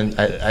 I went and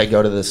I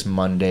go to this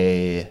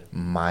Monday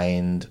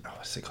Mind.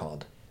 What's it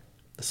called?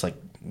 This like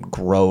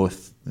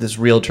growth. This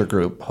realtor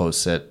group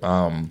hosts it.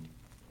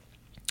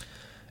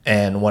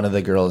 And one of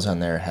the girls on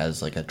there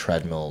has like a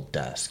treadmill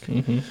desk.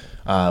 Mm-hmm.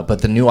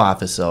 But the new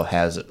office though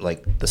has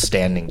like the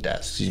standing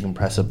desks. You can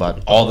press a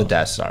button. All the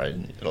desks are.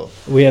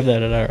 We have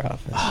that at our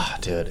office. Oh,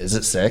 dude, is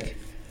it sick?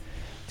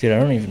 Dude, I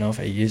don't even know if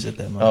I use it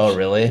that much. Oh,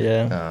 really?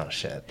 Yeah. Oh,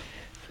 shit.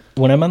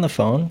 When I'm on the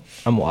phone,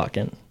 I'm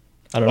walking.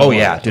 I don't know. Oh,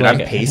 yeah, dude, I'm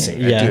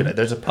pacing. Yeah. Dude,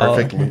 there's a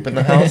perfect loop in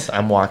the house.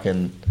 I'm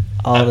walking.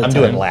 I'm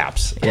doing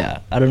laps.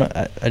 Yeah, I don't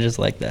know. I just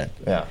like that.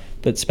 Yeah.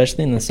 But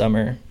especially in the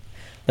summer,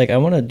 like I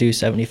want to do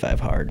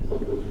 75 hard.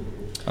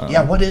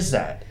 Yeah, what is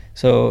that?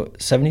 So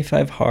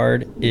 75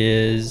 hard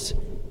is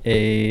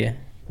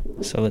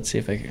so let's see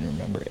if I can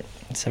remember it.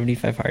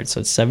 75 hard. So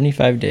it's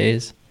 75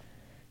 days.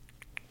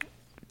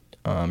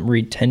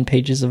 Read 10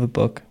 pages of a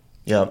book.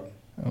 Yep.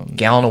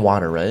 Gallon of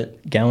water,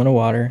 right? Gallon of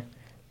water.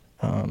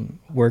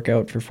 Work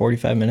out for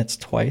 45 minutes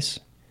twice.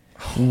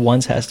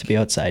 Once has to be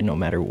outside no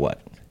matter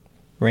what.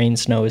 Rain,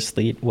 snow,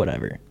 sleet,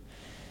 whatever.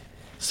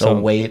 So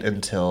wait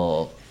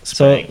until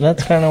spring. So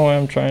that's kind of why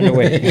I'm trying to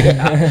wait.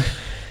 Yeah.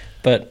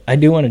 But I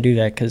do want to do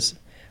that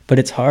but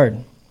it's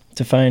hard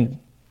to find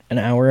an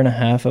hour and a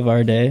half of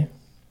our day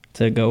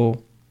to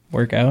go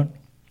work out.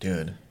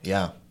 Dude,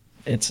 yeah.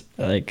 It's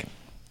like,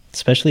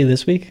 especially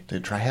this week.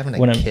 Dude, try having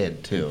a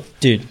kid too.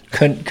 Dude,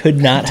 could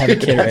not have a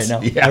kid right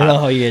now. Yeah. I don't know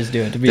how you guys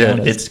do it, to be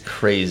honest. It's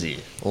crazy.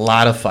 A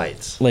lot of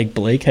fights. Like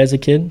Blake has a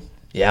kid.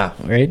 Yeah.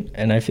 Right?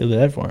 And I feel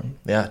bad for him.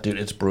 Yeah, dude,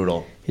 it's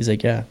brutal. He's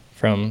like, yeah,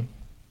 from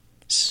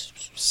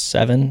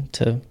 7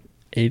 to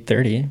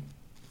 8:30,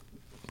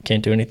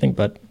 can't do anything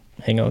but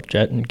hang out with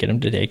Jet and get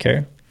him to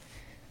daycare.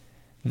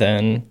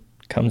 Then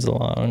comes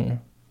along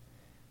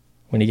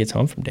when he gets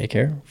home from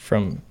daycare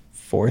from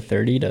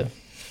 4:30 to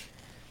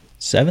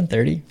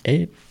 7:30,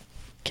 8.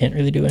 Can't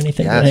really do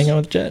anything but hang out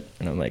with Jet.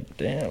 And I'm like,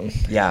 damn.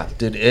 Yeah,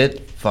 dude,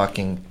 it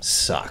fucking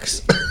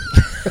sucks.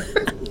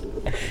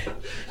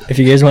 If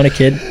you guys want a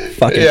kid,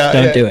 fuck it.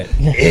 Don't do it.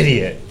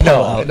 Idiot.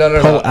 No.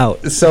 Pull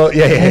out. So,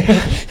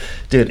 yeah.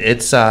 Dude,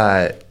 it's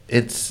I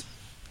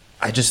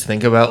just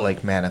think about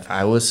like, man, if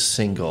I was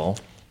single,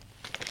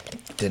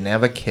 didn't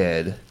have a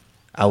kid,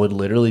 I would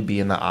literally be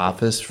in the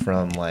office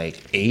from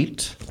like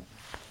 8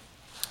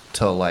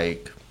 to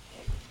like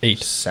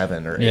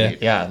 7 or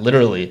 8. Yeah,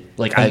 literally.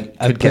 Like I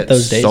could get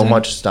so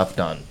much stuff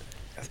done.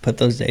 I've put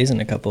those days in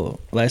a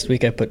couple. Last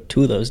week I put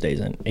 2 of those days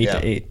in, 8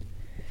 to 8.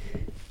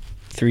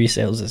 3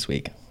 sales this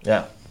week.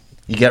 Yeah.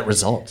 You get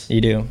results.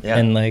 You do. Yeah.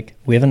 And like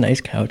we have a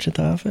nice couch at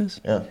the office.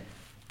 Yeah.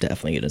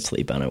 Definitely gonna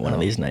sleep on it one of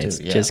these nights,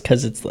 dude, yeah. just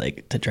because it's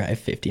like to drive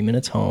 50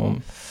 minutes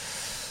home.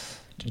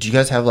 Do you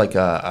guys have like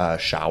a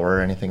shower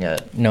or anything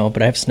at? No,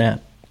 but I have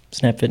Snap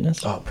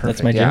Fitness. Oh, perfect.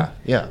 That's my gym.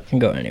 Yeah. Can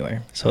go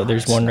anywhere. So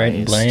there's that's one right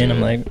in nice, Blaine. dude.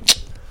 I'm like,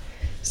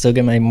 still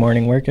get my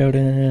morning workout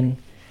in,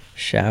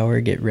 shower,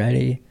 get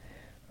ready.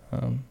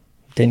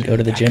 Didn't go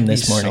to the That gym could be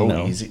this morning so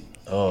though. Easy.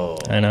 Oh,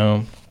 I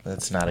know.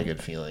 that's not a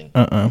good feeling.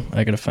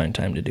 I gotta find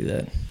time to do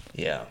that.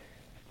 Yeah.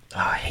 Oh,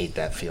 I hate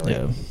that feeling.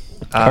 Yeah.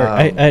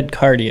 I had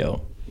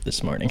cardio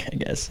this morning, I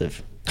guess.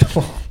 If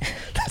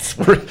That's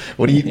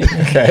what do you?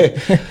 Okay,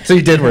 so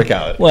you did work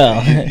out.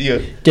 well,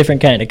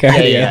 different kind of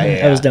cardio.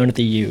 Yeah. I was down at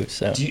the U,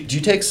 so Do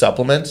you take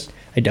supplements?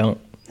 I don't.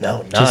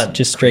 No, none.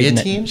 Just straight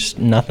Creatine? just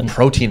nothing.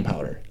 Protein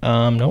powder.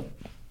 Nope.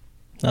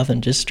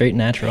 Nothing. Just straight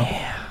natural.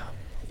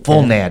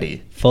 Full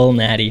natty. Full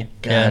natty.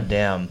 God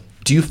damn.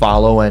 Do you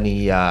follow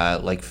any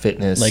like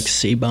fitness? Like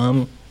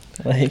C-bomb.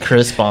 Like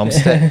Chris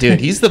Bumstead, dude,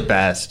 he's the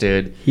best,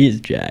 dude. He's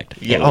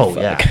jacked. Yeah. Holy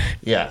Oh, fuck.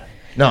 yeah.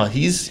 No,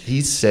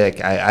 he's sick.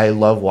 I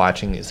love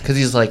watching this because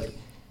he's like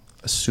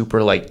a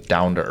super like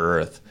down to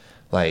earth,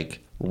 like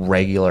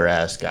regular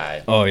ass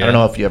guy. Oh, yeah. I don't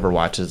know if you ever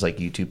watch his like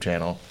YouTube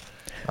channel.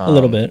 A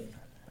little bit.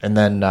 And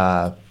then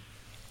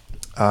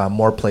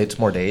more plates,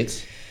 more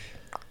dates.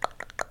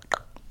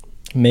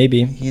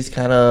 Maybe. He's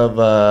kind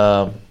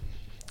of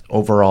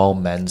overall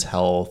men's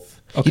health.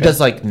 Okay. He does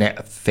like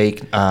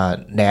fake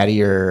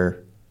natty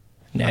or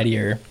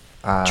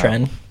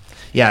Trend.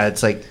 yeah,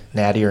 it's like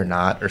natty or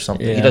not or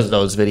something. He Yeah. does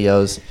those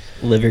videos.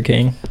 Liver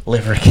King.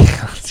 Liver King,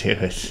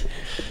 dude.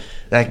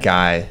 That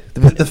guy.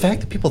 The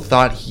fact that people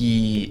thought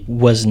he,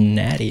 Was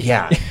natty.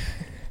 yeah,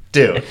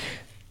 dude.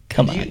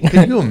 Come Could on. you-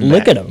 could you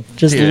Look at him.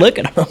 Just Dude. look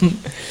at him.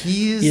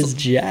 He's He's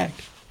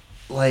jacked.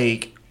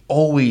 like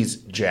always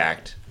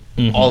jacked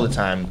all the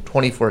time,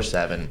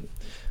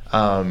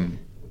 24/7.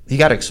 He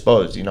got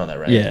exposed. You know that,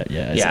 right? Yeah,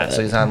 I Yeah. saw So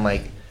that. he's on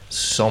like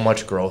so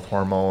much growth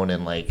hormone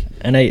and like,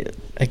 And I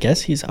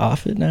guess he's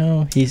off it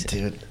now. He's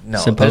dude, no.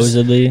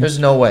 supposedly. there's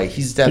no way.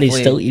 He's but definitely. he's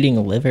still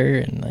eating liver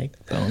and like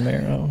bone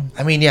marrow.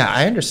 I mean, yeah,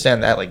 I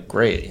understand that. Like,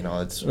 great. You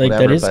know, it's Like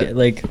whatever. that is but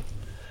like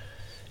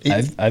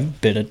it-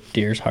 I've bit a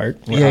deer's heart.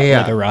 Yeah.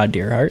 Like a raw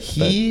deer heart.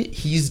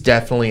 he's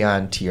definitely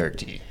on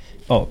TRT.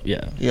 but, oh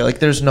yeah. Yeah, like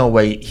there's no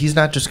way he's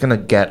not just gonna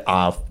get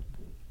off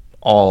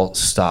all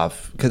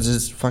stuff because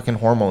his fucking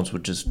hormones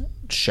would just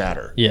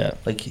shatter. Yeah.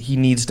 Like he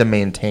needs to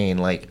maintain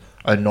like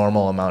a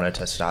normal amount of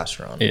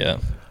testosterone. Yeah.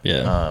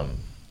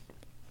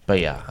 But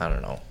yeah, I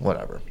don't know.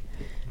 Whatever.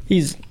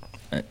 He's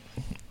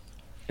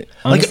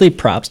honestly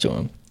props to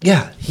him.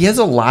 Yeah, he has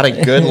a lot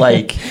of good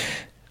like.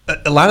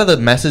 A lot of the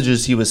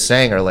messages he was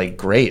saying are like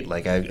great.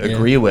 Like I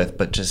agree with,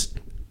 but just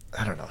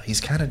I don't know.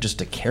 He's kind of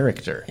just a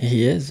character.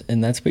 He is,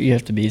 and that's what you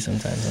have to be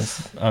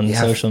sometimes on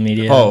Yeah. social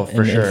media. Oh,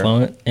 for and sure.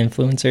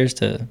 Influencers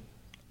to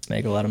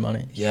make a lot of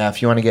money. Yeah,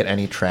 if you want to get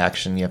any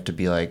traction, you have to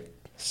be like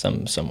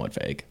Somewhat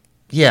fake.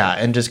 yeah,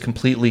 and just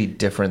completely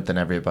different than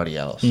everybody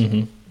else.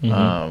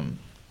 Mm-hmm.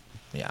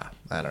 Yeah,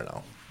 I don't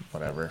know,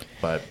 whatever.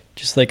 But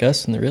Just like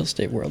us in the real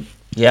estate world,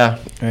 yeah,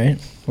 right?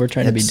 We're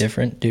trying to be It's-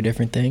 different, do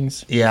different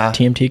things. yeah,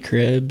 TMT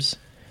Cribs,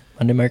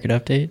 Monday Market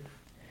Update,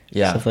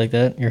 yeah, stuff like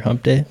that. Your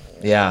hump day.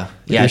 yeah, with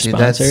yeah. your Dude,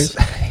 sponsors.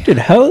 that's Dude,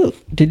 how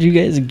did you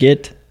guys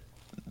get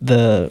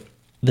the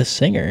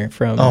singer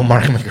from? oh,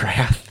 Mark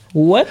McGrath.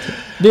 What?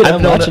 Dude, I've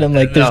I'm known watching him- him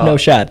like there's no, no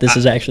shot. This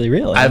is actually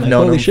real. And I'm I've like,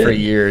 known holy him shit. for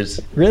years.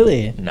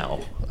 Really?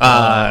 No.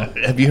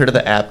 Have you heard of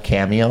the app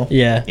Cameo?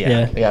 Yeah.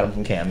 I got him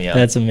from Cameo.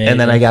 That's amazing. And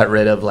then I got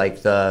rid of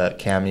like the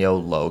Cameo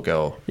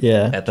logo.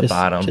 Yeah. At the just-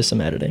 bottom. Just some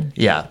editing.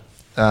 Yeah.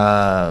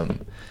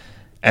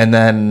 And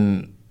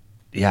then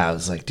yeah, I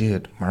was like,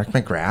 dude, Mark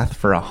McGrath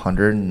for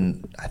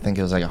I think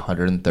it was like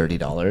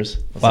 $130. I was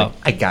Wow. like,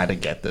 I gotta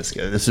get this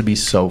guy. This would be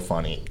so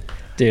funny.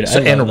 Dude, So, I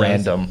love and those.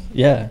 random.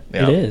 Yeah,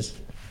 Yeah. it is.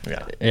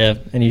 Yeah. Yeah,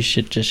 and he's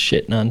just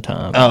shitting on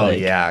Tom. Oh like,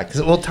 yeah,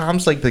 because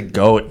Tom's like the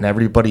goat, and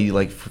everybody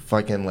like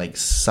fucking like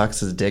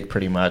sucks his dick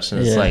pretty much, and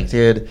it's Yeah. like,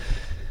 dude,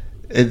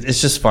 it's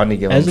just fun to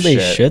give As him they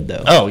shit. should,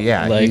 though. Oh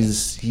yeah, Like-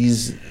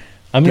 he's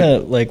I'm gonna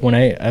like when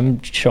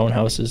I'm showing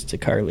houses to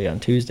Carly on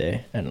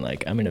Tuesday, and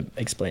like I'm gonna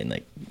explain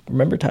like,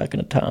 remember talking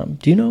to Tom?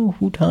 Do you know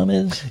who Tom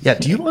is? yeah.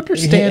 Do you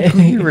understand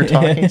who you were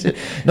talking to?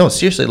 No,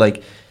 seriously,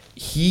 like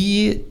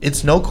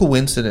it's no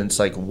coincidence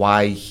like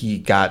why he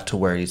got to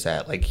where he's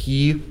at. Like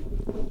he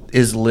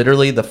is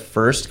literally the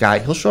first guy.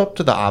 He'll show up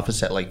to the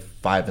office at like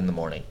 5 a.m.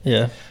 and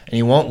Yeah,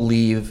 he won't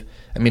leave.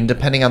 I mean,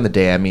 depending on the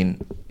day. I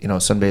mean, you know,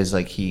 some days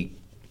like he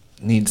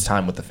needs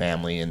time with the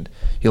family and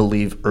he'll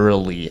leave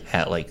early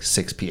at like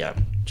 6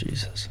 p.m.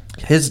 Jesus.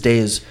 His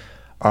days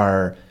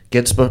are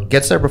gets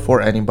there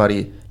before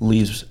anybody,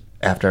 leaves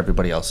after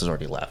everybody else has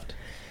already left.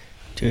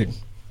 Dude,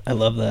 I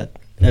love that.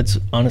 That's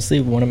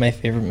honestly one of my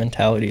favorite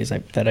mentalities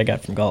that I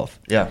got from golf.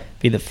 Yeah.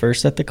 Be the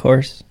first at the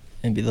course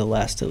and be the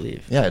last to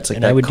leave. Yeah, it's like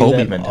And that I would do Kobe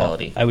that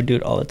mentality. I would do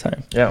it all the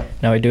time. Yeah.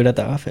 Now I do it at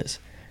the office.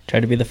 Try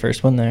to be the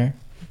first one there,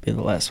 be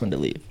the last one to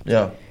leave.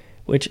 Yeah.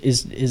 Which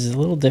is a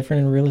little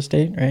different in real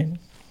estate, right?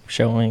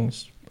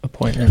 Showings,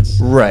 appointments.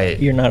 Right.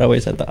 You're not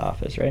always at the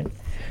office, right?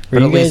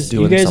 But at least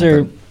doing you guys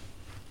something. are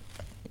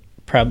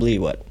probably,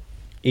 what,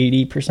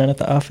 80% at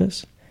the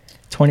office?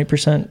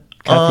 20%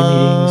 coffee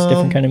meetings,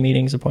 different kind of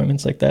meetings,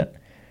 appointments like that?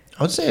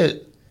 I would say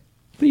it.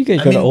 But you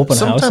guys go to open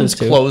sometimes houses,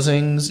 too.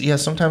 Closings. Yeah,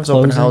 sometimes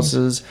open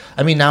houses.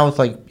 I mean, now with,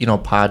 like,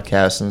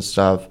 podcasts and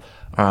stuff,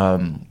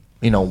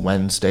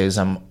 Wednesdays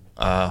I'm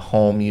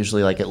home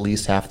usually, like, at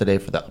least half the day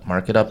for the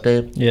market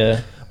update.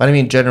 Yeah. But, I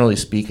mean, generally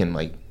speaking,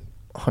 like,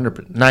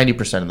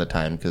 90% of the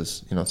time,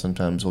 because,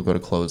 sometimes we'll go to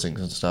closings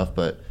and stuff.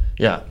 But,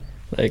 yeah.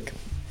 Like,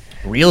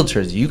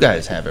 realtors, you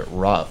guys have it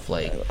rough.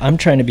 Like, I'm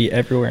trying to be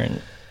everywhere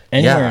and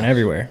anywhere and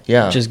everywhere.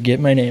 Yeah. Just get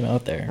my name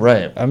out there.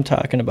 Right. I'm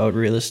talking about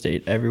real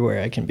estate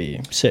everywhere I can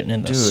be. Sitting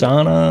in the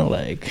sauna,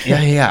 like.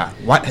 Yeah.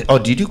 Why? Oh,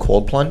 do you do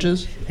cold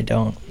plunges? I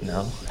don't.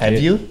 No. Have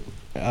you?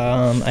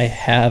 I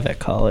have at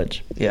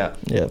college. Yeah.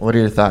 Yeah. What are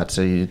your thoughts?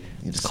 So you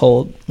It's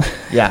cold.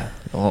 Yeah.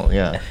 Well,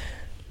 yeah.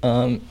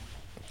 I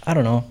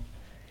don't know.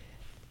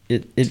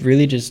 It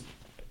really just.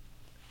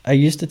 I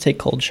used to take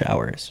cold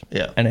showers.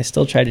 Yeah. And I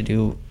still try to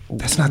do.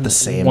 That's not the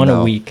same. One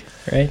a week,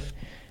 right?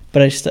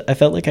 But I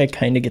felt like I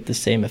kind of get the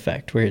same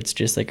effect where it's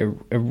just like a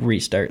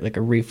restart, like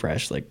a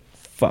refresh, like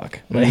fuck,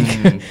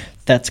 like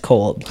that's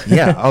cold.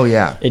 Yeah. Oh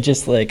yeah. It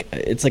just like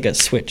it's like a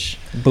switch.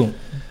 Boom.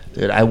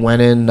 Dude, I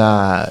went in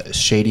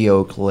Shady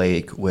Oak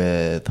Lake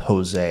with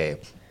Jose,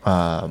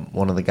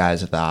 one of the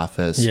guys at the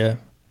office. Yeah.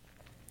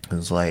 It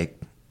was like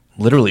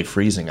literally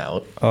freezing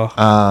out.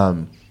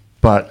 Oh.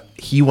 But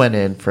he went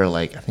in for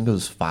like, I think it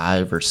was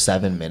 5 or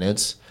 7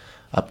 minutes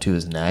up to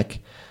his neck.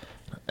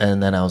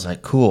 And then I was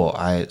like, cool.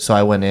 So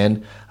I went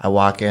in, I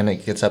walk in,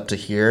 it gets up to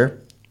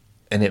here,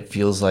 and it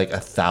feels like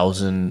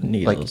 1,000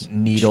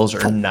 needles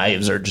or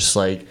knives are just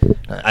like,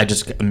 I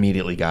just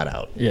immediately got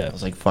out. Yeah. I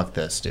was like, fuck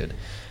this, dude.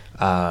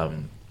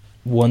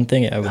 One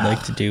thing I would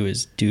like to do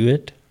is do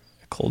it,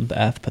 a cold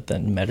bath, but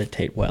then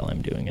meditate while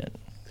I'm doing it.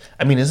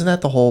 I mean, isn't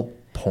that the whole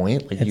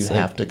point? Like, It's you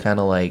have to kind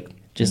of like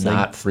just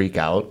not like freak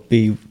out.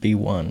 Be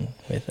one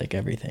with like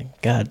everything.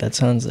 God, that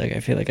sounds like, I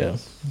feel like a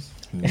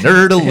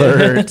nerd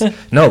alert.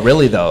 No,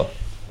 really though.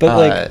 But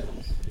like,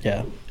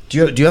 yeah.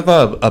 Do you have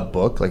a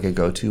book, like a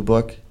go-to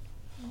book?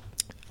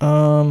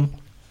 Or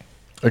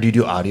do you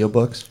do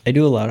audiobooks? I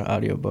do a lot of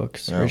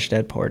audiobooks. Yeah. Rich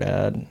Dad Poor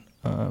Dad,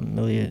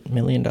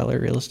 Million Dollar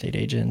Real Estate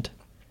Agent.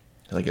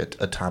 Like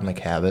Atomic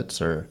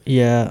Habits or?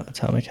 Yeah,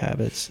 Atomic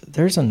Habits.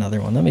 There's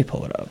another one. Let me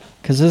pull it up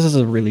because this is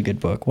a really good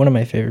book. One of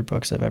my favorite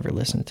books I've ever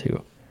listened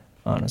to,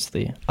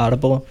 honestly.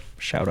 Audible.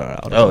 Shout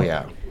out Audible. Oh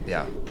yeah.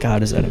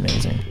 God, is that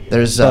amazing.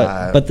 There's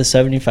but the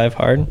 75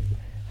 Hard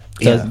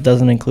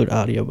doesn't include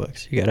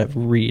audiobooks. You gotta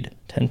read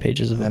 10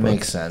 pages of a book. That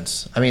makes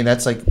sense. I mean,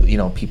 that's like,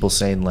 people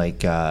saying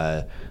like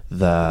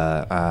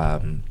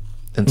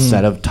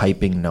instead of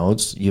typing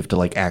notes, you have to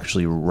like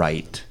actually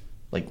write.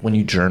 Like when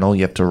you journal,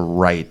 you have to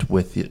write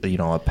with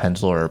a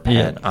pencil or a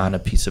pen on a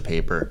piece of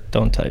paper.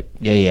 Don't type.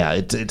 Yeah.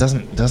 It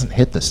doesn't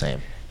hit the same.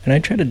 And I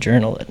try to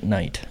journal at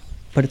night,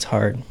 but it's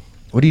hard.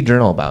 What do you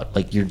journal about?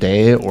 Like your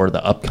day or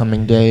the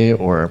upcoming day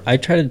or? I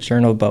try to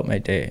journal about my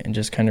day and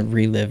just kind of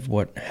relive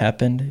what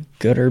happened,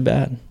 good or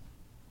bad.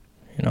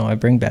 I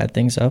bring bad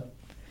things up,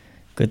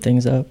 good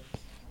things up.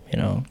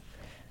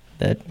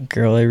 That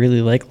girl I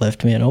really like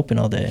left me an open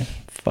all day.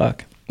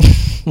 Fuck.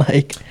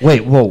 Like.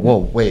 Wait,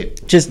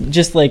 wait.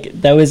 Just like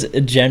that was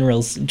a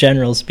general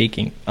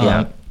speaking.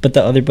 Yeah. But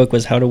the other book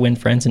was How to Win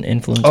Friends and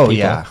Influence People. Oh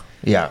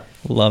yeah.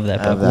 Love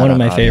that book. One of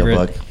my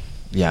favorite.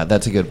 Yeah,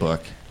 that's a good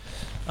book.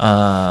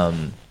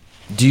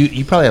 Do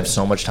you probably have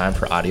so much time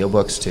for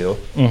audiobooks too?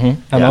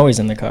 Mm-hmm. I'm always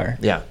in the car.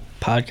 Yeah.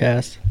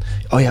 Podcast.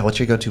 Oh yeah, what's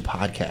your go-to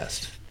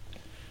podcast?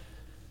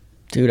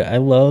 Dude, I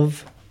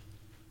love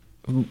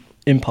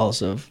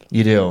Impulsive.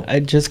 You do?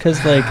 Just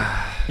because like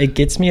it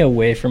gets me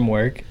away from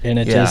work and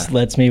it just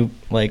lets me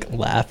like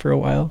laugh for a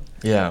while.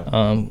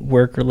 Yeah.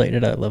 Work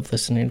related, I love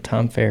listening to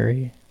Tom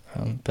Ferry.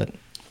 But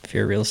if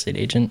you're a real estate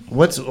agent,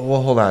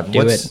 hold on.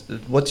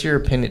 What's your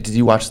opinion? Did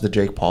you watch the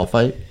Jake Paul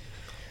fight?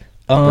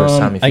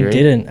 I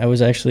didn't. I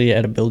was actually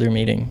at a builder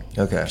meeting.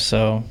 Okay.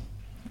 So,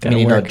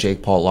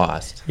 Jake Paul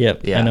lost.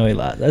 Yep. Yeah. I know he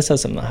lost. I saw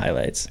some of the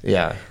highlights.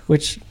 Yeah.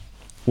 Which,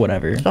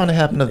 whatever. It's bound to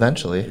happen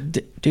eventually.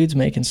 Dude's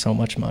making so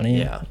much money.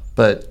 Yeah.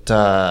 But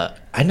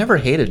I never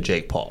hated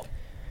Jake Paul.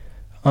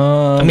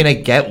 I mean, I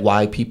get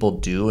why people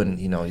do, and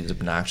he's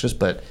obnoxious.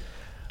 But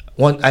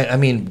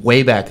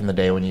way back in the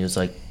day when he was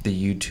like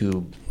the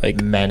YouTube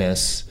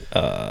menace.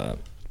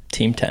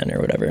 Team 10 or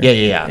whatever.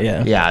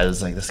 Yeah. I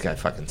was like, this guy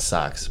fucking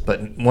sucks.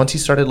 But once he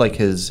started like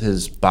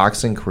his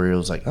boxing career, I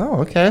was like,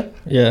 oh, okay.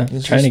 Yeah,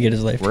 he's trying to get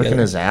his life working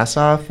together. his ass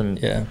off, and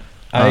yeah.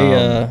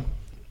 I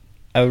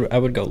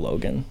would go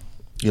Logan.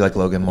 You like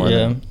Logan more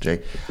than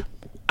Jake?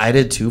 I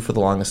did too for the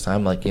longest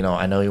time. Like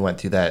I know he went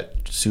through that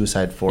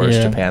Suicide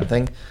Forest Japan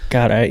thing.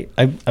 God, I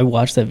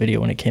watched that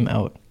video when it came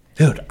out.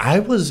 Dude,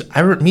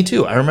 me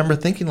too. I remember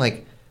thinking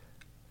like,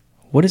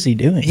 what is he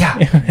doing?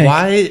 Yeah,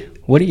 why?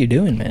 What are you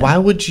doing, man? Why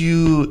would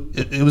you?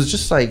 It was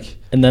just like.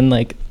 And then,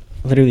 like,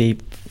 literally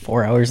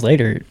 4 hours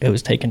later, it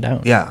was taken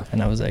down. Yeah.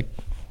 And I was like,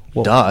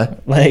 whoa. Duh.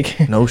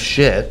 Like. No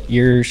shit.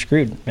 You're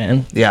screwed,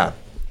 man. Yeah.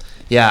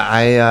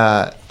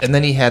 Yeah, and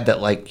then he had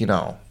that, like,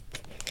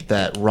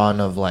 that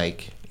run of,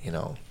 like,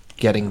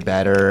 getting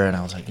better, and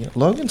I was like,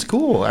 Logan's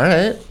cool, all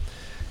right.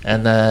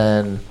 And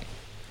then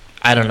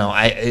I don't know.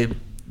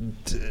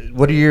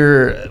 What are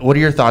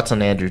your thoughts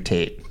on Andrew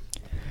Tate?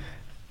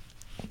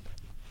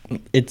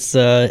 It's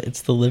the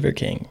Liver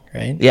King,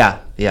 right? Yeah,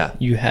 yeah.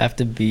 You have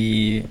to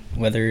be,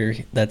 whether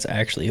that's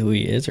actually who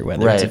he is or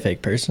whether it's a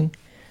fake person.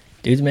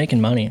 Dude's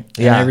making money. And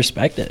Yeah, I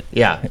respect it.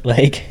 Yeah,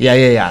 like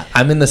yeah.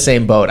 I'm in the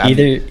same boat.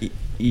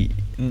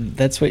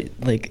 That's what,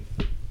 like,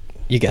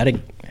 you gotta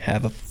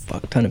have a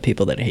fuck ton of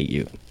people that hate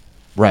you,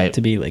 right,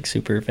 to be like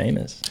super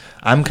famous.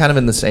 I'm kind of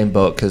in the same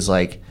boat because,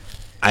 like,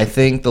 I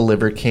think the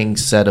Liver King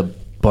said a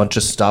bunch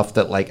of stuff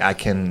that, like,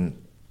 that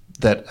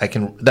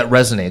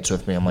resonates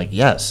with me. I'm like,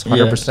 yes,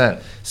 100%.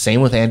 Yeah. Same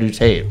with Andrew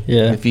Tate.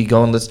 Yeah. If you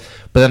go in this,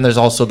 but then there's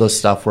also those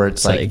stuff where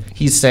it's like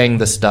he's saying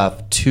the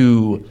stuff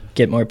to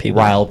get more people,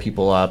 rile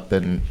people up,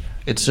 and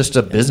it's just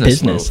a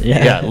business move.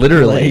 Yeah,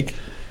 literally. Like,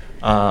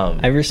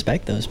 I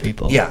respect those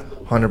people. Yeah,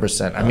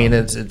 100%. I mean,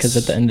 it's because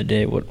at the end of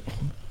the day,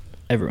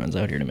 everyone's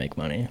out here to make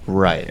money.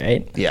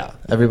 Right. Yeah.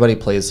 Everybody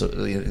plays.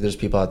 There's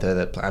people out there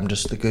that I'm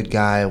just the good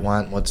guy. I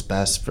want what's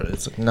best for.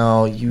 It's like,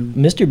 no, you.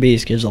 Mr.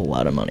 Beast gives a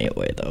lot of money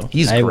away, though.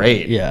 He's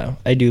great. Yeah,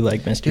 I do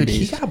like Mr.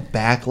 Beast. He got a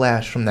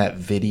backlash from that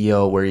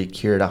video where he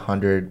cured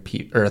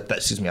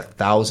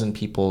 1,000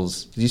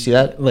 people's. Did you see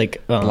that?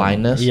 Like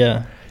blindness.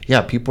 Yeah.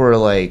 Yeah. People were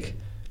like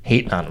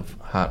hating on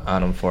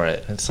him for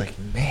it. It's like,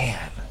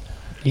 man.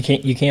 You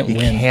can't win. You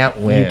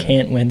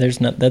can't win.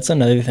 That's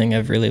another thing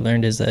I've really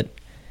learned is that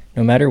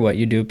no matter what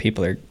you do,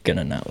 people are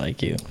gonna not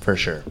like you. For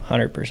sure.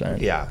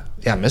 100%. Yeah.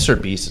 Mr.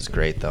 Beast is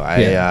great though.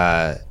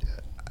 I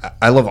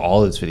love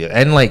all his videos,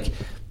 and like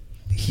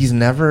he's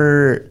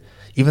never,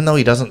 even though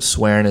he doesn't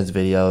swear in his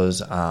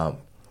videos,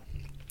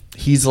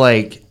 he's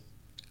like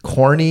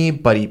corny,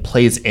 but he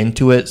plays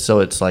into it,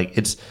 so it's like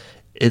it's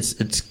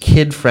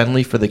kid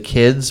friendly for the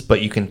kids,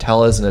 but you can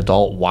tell as an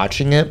adult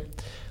watching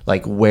it,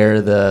 like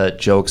where the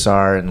jokes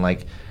are, and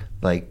like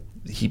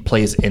he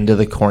plays into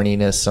the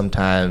corniness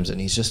sometimes, and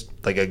he's just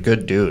like a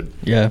good dude.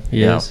 Yeah,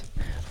 he is.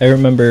 I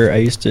remember I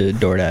used to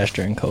DoorDash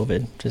during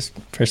COVID just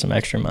for some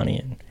extra money,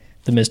 and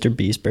the Mr.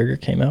 Beast burger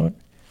came out.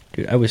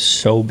 Dude, I was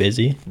so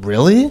busy.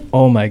 Really?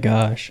 Oh my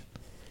gosh.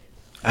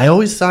 I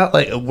always thought,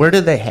 like, where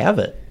did they have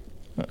it?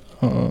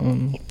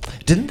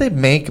 Didn't they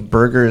make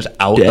burgers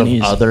out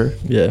Denny's. of other?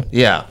 Yeah.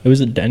 Yeah. It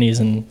was at Denny's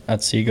and at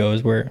Seago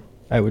is where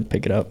I would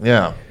pick it up.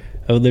 Yeah.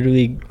 I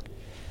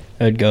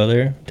would go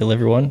there,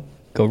 deliver one,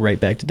 go right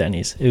back to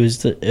Denny's.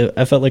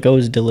 I felt like I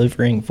was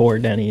delivering for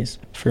Denny's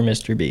for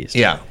Mr. Beast.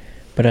 Yeah.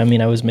 But I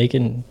mean, I was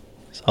making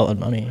solid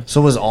money.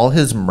 So was all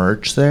his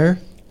merch there?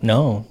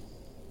 No.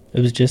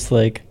 It was just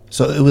like...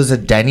 So it was a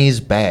Denny's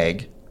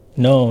bag?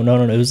 No.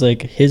 It was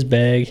like his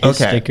bag, his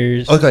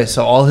stickers. Okay,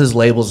 so all his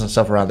labels and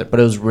stuff around it, but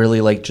it was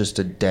really like just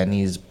a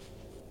Denny's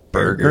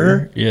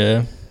burger?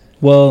 Yeah.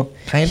 Well,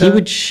 Kinda? He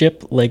would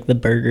ship like the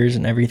burgers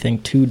and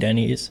everything to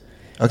Denny's.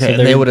 Okay, so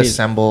and they would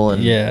assemble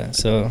and... Yeah,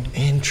 so...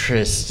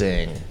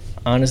 Interesting.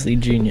 Honestly,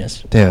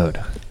 genius. Dude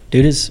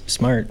is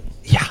smart.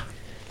 Yeah.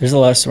 There's a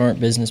lot of smart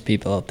business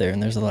people out there,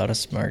 and there's a lot of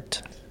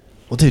smart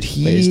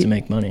ways to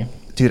make money.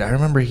 Dude, I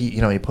remember he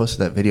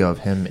posted that video of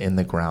him in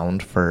the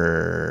ground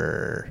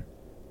for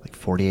like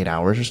 48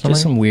 hours or something.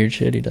 Just some weird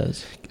shit he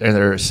does. And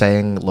they're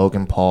saying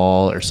Logan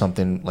Paul or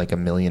something like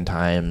 1,000,000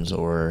 times,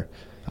 or...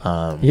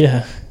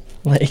 yeah.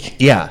 Like...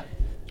 Yeah.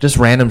 Just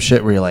random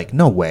shit where you're like,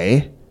 no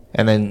way.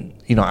 And then,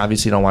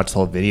 obviously you don't watch the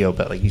whole video,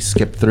 but like you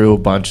skip through a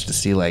bunch to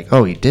see like,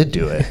 oh, he did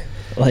do it.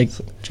 Like,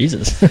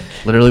 Jesus.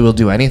 Literally will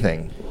do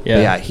anything. Yeah.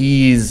 But yeah,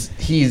 he's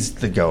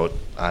the GOAT,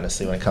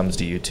 honestly, when it comes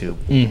to YouTube.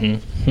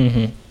 Mm-hmm.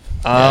 Mm-hmm.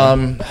 I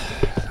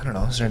don't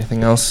know. Is there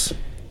anything else?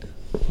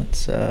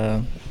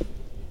 Yeah,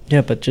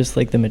 but just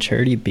like the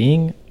maturity,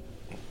 being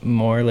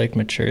more like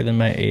mature than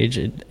my age,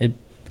 it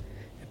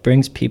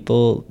brings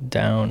people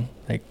down.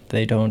 Like,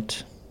 they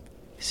don't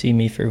see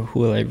me for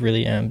who I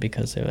really am,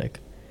 because they're like,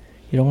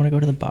 you don't want to go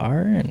to the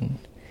bar and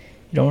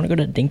you don't want to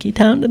go to Dinky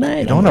Town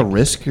tonight? You don't want to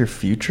risk your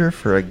future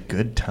for a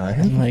good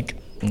time? I'm like,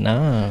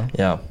 nah.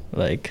 Yeah.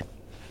 Like,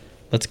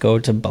 let's go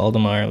to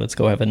Baltimore. Let's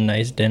go have a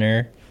nice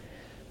dinner.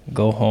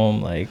 Go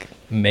home, like,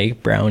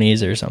 make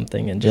brownies or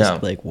something and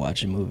just, like,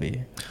 watch a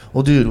movie.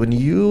 Well, dude,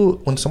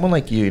 when someone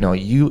like you,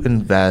 you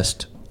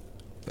invest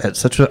at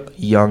such a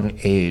young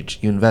age,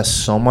 you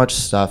invest so much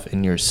stuff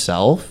in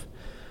yourself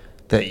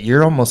that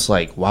you're almost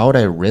like, why would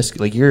I risk?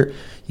 Like,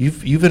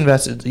 you've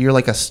invested, you're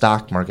like a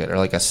stock market or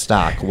like a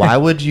stock. Why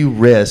would you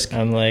risk?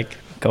 I'm like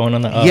going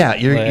on the up. Yeah,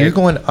 you're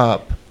going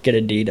up. Get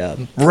a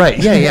D-dub. Right,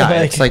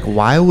 yeah. It's like,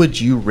 why would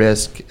you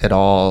risk at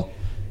all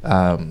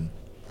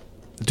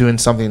doing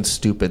something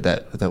stupid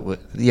that would,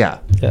 yeah.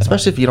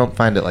 Especially if you don't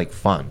find it like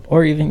fun.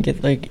 Or even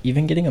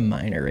getting a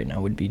minor right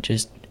now would be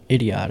just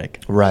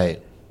idiotic.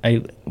 Right.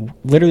 I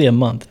literally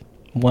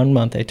 1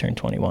 month I turned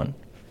 21.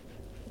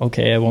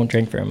 Okay, I won't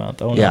drink for a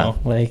month. Oh no.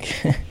 Like,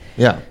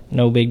 yeah.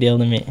 No big deal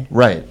to me.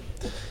 Right.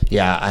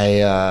 Yeah,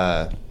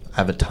 I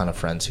have a ton of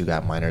friends who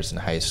got minors in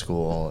high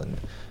school, and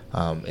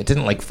It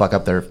didn't like fuck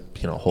up their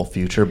whole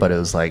future, but it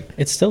was like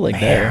It's still like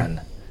man.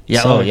 there.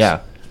 Yeah. So Oh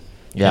yeah.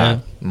 Yeah.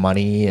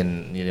 Money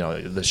and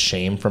the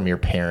shame from your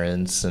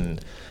parents,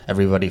 and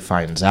everybody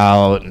finds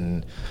out,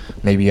 and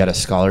maybe you had a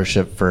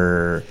scholarship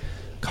for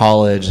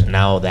college, and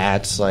now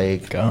that's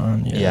like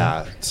Gone.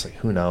 Yeah, it's like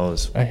who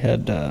knows. I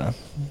had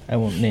I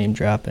won't name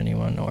drop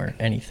anyone or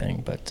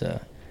anything, but I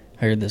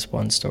heard this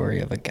one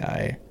story of a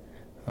guy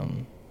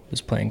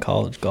was playing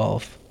college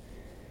golf,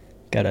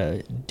 got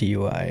a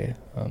DUI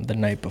the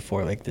night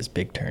before like this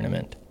big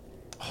tournament,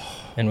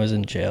 and was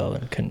in jail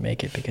and couldn't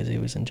make it because he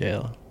was in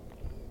jail.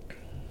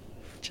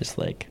 Just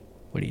like,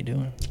 what are you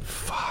doing?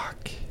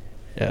 Fuck.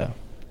 Yeah.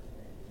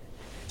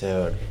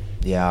 Dude.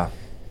 Yeah.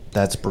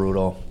 That's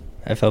brutal.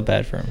 I felt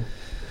bad for him.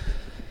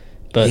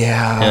 But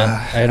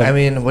yeah. I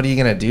mean, what are you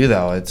gonna do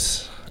though?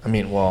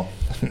 Well,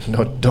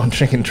 no, don't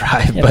drink and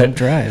drive. Yeah, but don't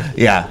drive.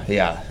 Yeah.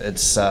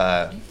 It's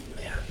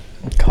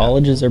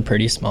colleges are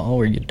pretty small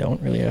where you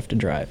don't really have to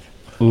drive.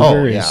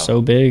 Uber is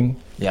so big.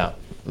 Yeah.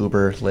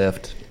 Uber,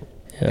 Lyft.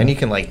 Yeah. And you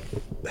can like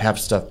have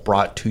stuff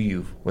brought to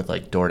you with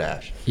like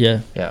DoorDash.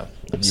 Yeah. Yeah.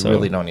 You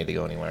really don't need to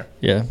go anywhere.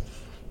 Yeah.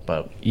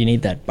 But you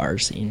need that bar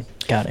scene.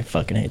 God, I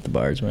fucking hate the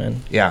bars,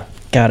 man. Yeah.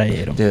 God, I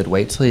hate them. Dude,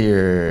 wait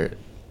till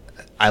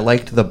I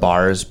liked the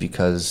bars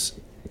because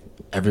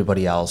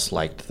everybody else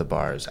liked the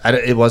bars.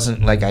 It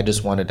wasn't like I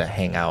just wanted to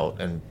hang out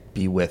and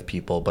be with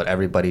people, but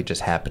everybody just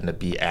happened to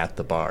be at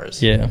the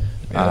bars. Yeah.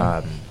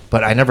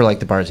 But I never liked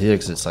the bars either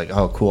because it's like,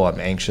 oh, cool,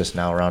 I'm anxious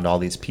now around all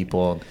these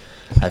people.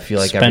 I feel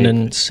like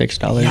spending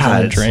 $6 on a drink. Yeah,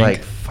 it's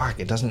like, fuck,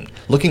 it doesn't...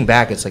 Looking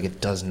back, it's like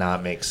it does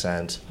not make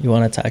sense. You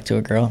want to talk to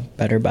a girl?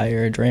 Better buy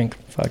her a drink.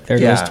 Fuck, there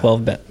goes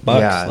 $12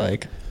 bucks. Yeah.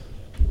 Like,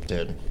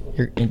 dude.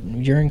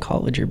 You're in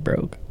college, you're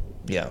broke.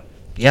 Yeah.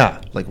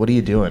 Yeah, like, what are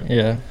you doing?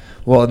 Yeah.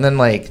 Well, and then,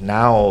 like,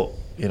 now,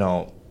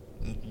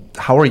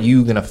 how are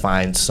you going to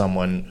find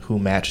someone who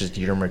matches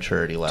your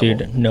maturity level?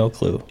 Dude, no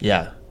clue.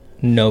 Yeah.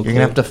 No clue. You're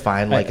going to have to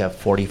find, like, a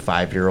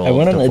 45-year-old I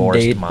went on divorced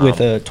a date mom. with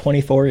a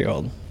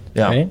 24-year-old.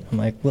 Yeah. Right? I'm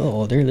like, well,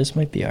 older, this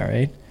might be all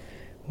right.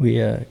 We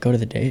go to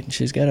the date, and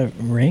she's got a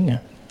ring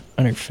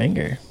on her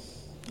finger.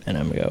 And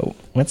I'm go,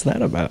 what's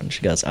that about? And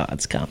she goes, oh,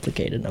 it's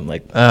complicated. And I'm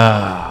like,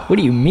 what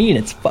do you mean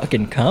it's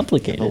fucking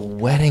complicated? A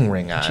wedding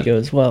ring on. She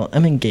goes, well,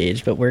 I'm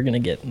engaged, but we're going to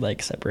get,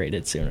 like,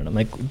 separated soon. And I'm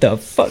like, the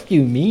fuck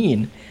you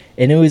mean?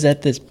 And it was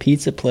at this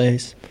pizza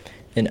place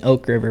in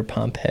Elk River,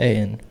 Pompeii,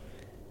 and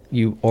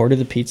you order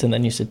the pizza, and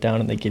then you sit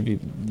down, and they give you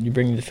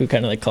bring you the food,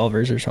 kind of like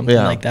Culver's or something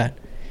like that.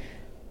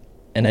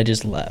 And I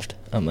just left.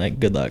 I'm like,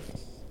 good luck.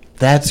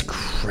 That's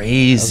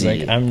crazy. I was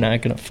like, I'm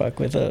not going to fuck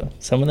with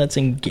someone that's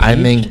engaged.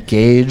 I'm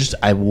engaged.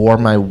 I wore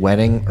my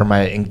wedding or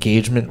my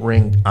engagement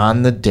ring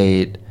on the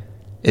date.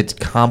 It's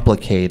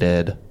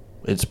complicated.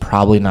 It's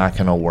probably not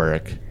going to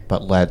work,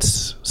 but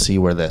let's see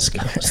where this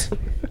goes.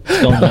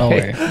 It's going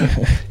nowhere.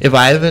 If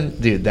I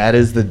haven't, dude, that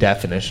is the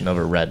definition of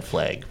a red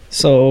flag.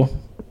 So,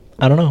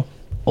 I don't know.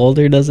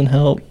 Older doesn't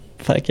help.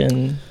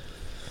 Fucking.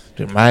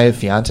 Dude, my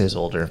fiance's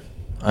older.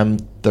 I'm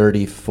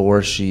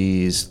 34.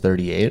 She's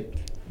 38.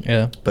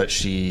 Yeah. But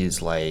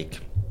she's like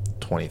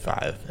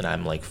 25, and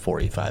I'm like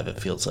 45. It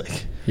feels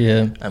like.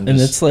 Yeah. And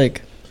it's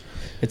like,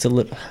 it's a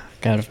little.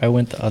 God, if I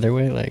went the other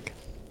way, like,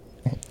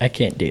 I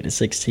can't date a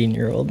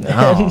 16-year-old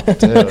man. No,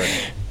 dude.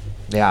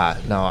 Yeah,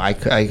 no, I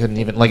couldn't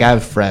even. Like, I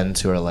have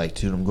friends who are like,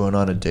 dude, I'm going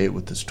on a date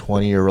with this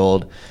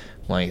 20-year-old.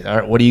 Like, all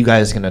right, what are you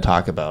guys gonna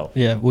talk about?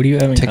 Yeah. What do you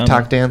have in TikTok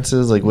common?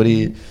 dances? Like, what do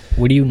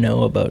you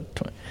know about?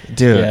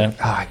 Dude, yeah.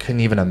 I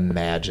couldn't even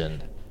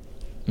imagine.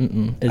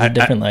 It's a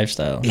different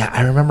lifestyle. Yeah,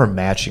 I remember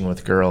matching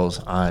with girls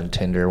on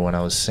Tinder when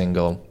I was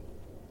single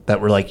that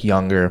were like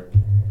younger,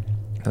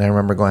 and I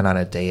remember going on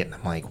a date, and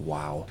I'm like,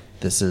 wow,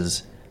 this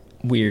is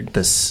weird.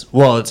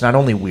 Well, it's not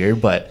only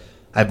weird, but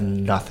I have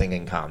nothing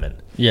in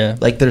common. Yeah.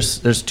 Like,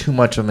 there's too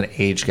much of an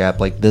age gap.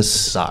 Like, this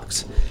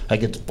sucks.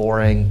 Like, it's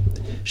boring.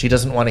 She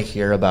doesn't want to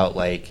hear about,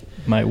 like,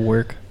 my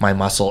work, my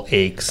muscle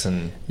aches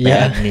and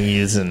bad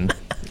knees, and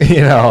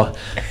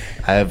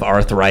I have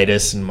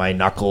arthritis in my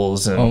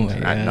knuckles, and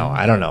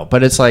I don't know.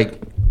 But it's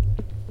like,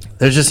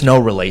 there's just no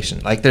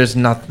relation. Like, there's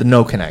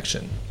no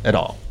connection at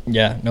all.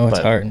 Yeah, no, it's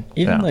hard.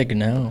 Even like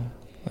now,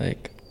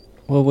 like,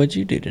 well, what'd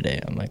you do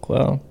today? I'm like,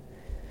 well,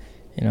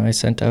 I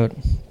sent out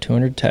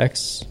 200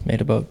 texts,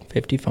 made about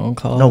 50 phone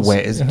calls. No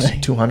way, is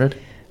it 200?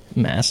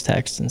 Mass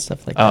texts and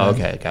stuff like that. Oh,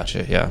 okay,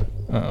 gotcha, yeah.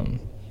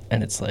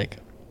 And it's like,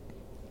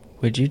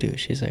 what'd you do?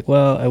 She's like,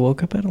 well, I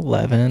woke up at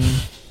 11.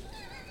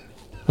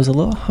 I was a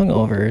little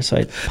hungover, so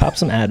I popped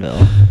some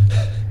Advil.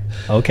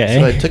 Okay.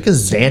 So I took a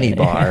Xanny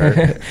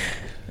bar.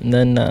 And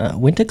then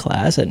went to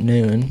class at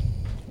noon.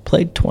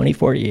 Played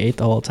 2048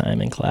 the whole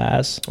time in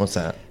class. What's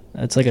that?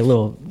 It's like a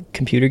little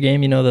computer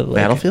game, that like,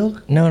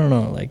 Battlefield? No.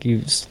 Like,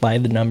 you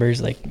slide the numbers,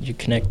 like, you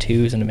connect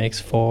 2s and it makes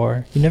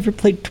 4. You never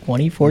played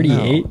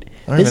 2048?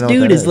 No, this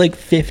dude is like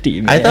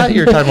 50, man. I thought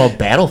you were talking about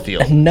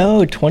Battlefield.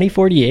 No,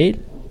 2048?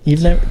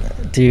 You've never...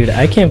 Dude,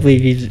 I can't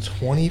believe you...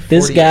 2048?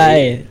 This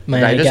guy,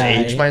 my guy... Did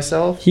I just age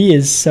myself? He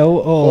is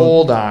so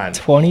old. Hold on.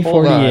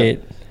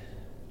 2048.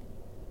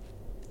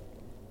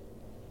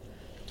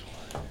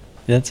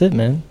 That's it,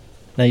 man.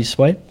 Now you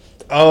swipe.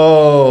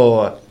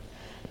 Oh,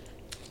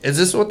 is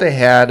this what they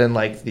had in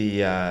like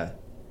the?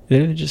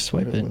 Literally just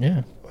swipe it.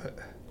 Yeah. What?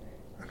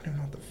 I don't even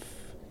know what the.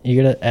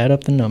 You gotta add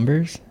up the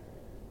numbers.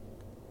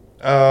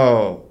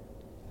 Oh.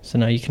 So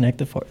now you connect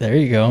the four. There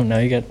you go. Now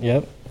you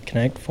got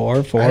connect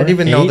 4, 4. I didn't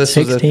even 8, know this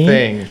 16. was a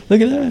thing.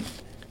 Look at that.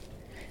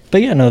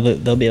 But yeah, no,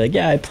 they'll be like,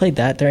 yeah, I played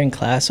that during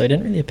class, so I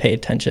didn't really pay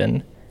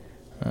attention.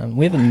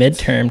 We have a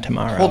midterm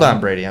tomorrow. Hold on,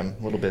 Brady. I'm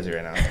a little busy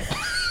right now.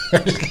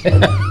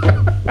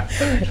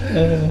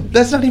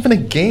 That's not even a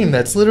game.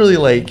 That's literally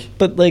like.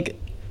 But like,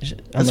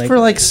 That's for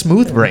like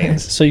smooth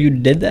brains. So you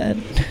did that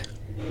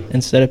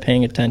instead of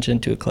paying attention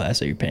to a class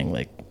that you're paying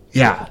like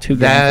Yeah, $2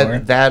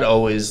 grand for. that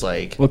always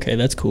like. Okay,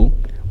 that's cool.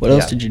 What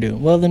else did you do?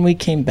 Well, then we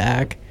came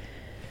back.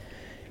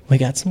 We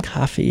got some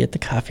coffee at the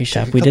coffee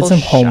shop. We did some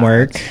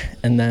homework,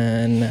 and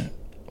then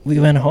we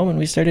went home and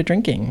we started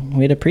drinking.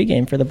 We had a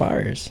pregame for the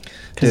bars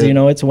because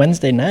it's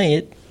Wednesday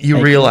night.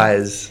 You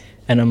realize,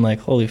 and I'm like,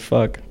 holy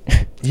fuck.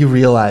 You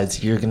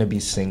realize you're gonna be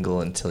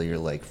single until you're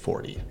like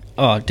 40.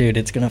 Oh, dude,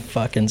 it's gonna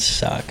fucking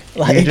suck.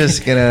 Like, You're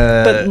just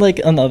gonna. But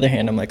like on the other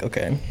hand, I'm like,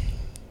 okay,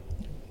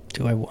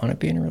 do I want to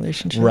be in a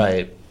relationship?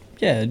 Right.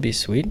 Yeah, it'd be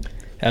sweet.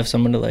 Have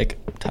someone to like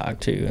talk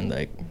to and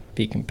like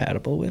be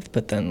compatible with,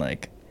 but then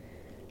like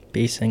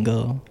be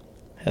single,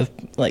 have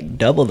like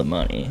double the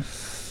money.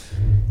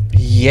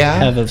 Yeah.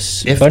 Have a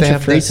bunch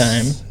of free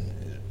time.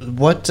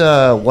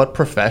 What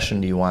profession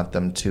do you want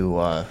them to?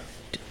 I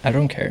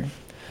don't care.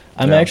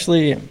 I'm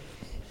actually.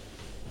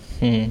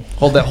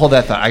 Hold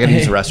that thought. I gotta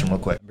use the restroom real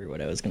quick. Remember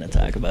what I was gonna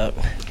talk about?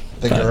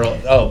 The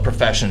girl. Oh,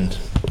 profession.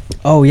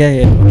 Oh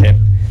yeah. Okay.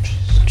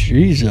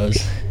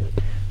 Jesus.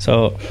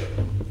 So,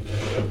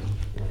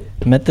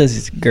 I met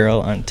this girl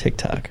on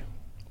TikTok.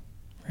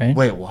 Right?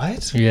 Wait,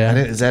 what? Yeah.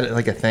 Is that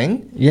like a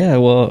thing? Yeah.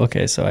 Well,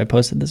 okay. So I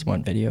posted this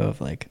one video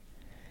of like,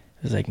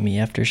 it was like me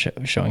after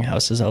showing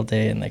houses all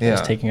day, and like I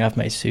was taking off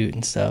my suit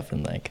and stuff,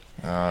 and like.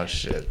 Oh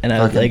shit! And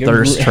I was like,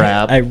 thirst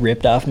trap. I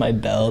ripped off my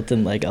belt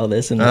and like all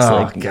this, and this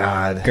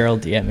God. girl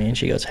DM me, and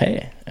she goes,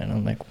 "Hey," and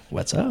I'm like,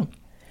 "What's up?"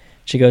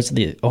 She goes to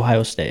the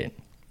Ohio State.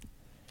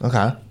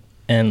 Okay.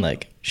 And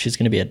like she's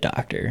gonna be a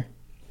doctor.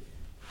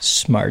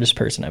 Smartest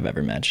person I've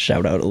ever met.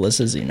 Shout out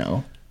Alyssa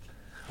Zeno.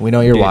 We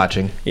know you're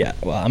watching. Yeah.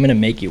 Well, I'm gonna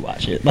make you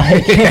watch it.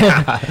 Like,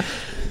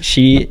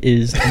 she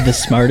is the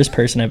smartest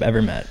person I've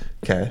ever met.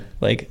 Okay.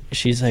 Like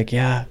she's like,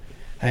 yeah.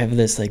 I have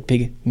this like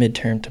big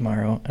midterm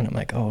tomorrow, and I'm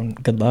like, oh,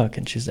 good luck.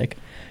 And she's like,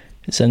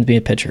 sends me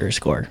a picture of her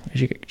score.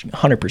 She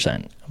 100%.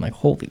 I'm like,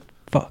 holy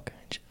fuck.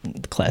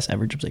 The class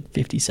average was like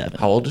 57.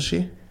 How old is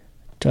she?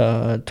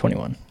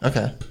 21.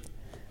 Okay.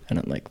 And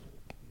I'm like,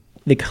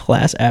 the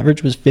class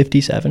average was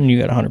 57, and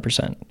you got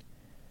 100%.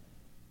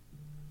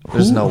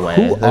 There's no way.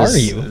 Who are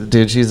you,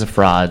 dude? She's a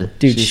fraud.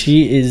 Dude,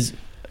 she's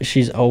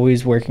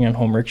always working on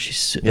homework.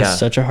 She's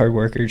such a hard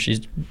worker.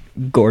 She's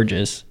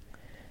gorgeous,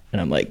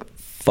 and I'm like,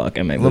 fuck,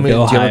 I might move to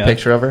Ohio. Do you have a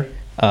picture of her?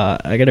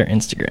 I got her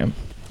Instagram.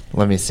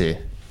 Let me see.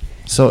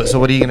 So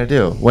what are you gonna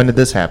do? When did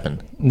this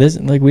happen? This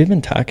like we've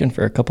been talking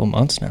for a couple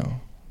months now,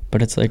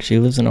 but it's like she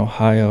lives in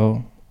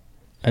Ohio.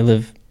 I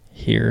live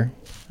here.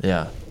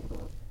 Yeah.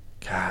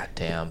 God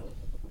damn.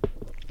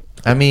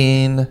 I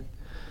mean,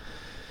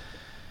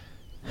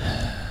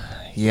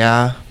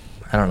 yeah.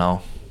 I don't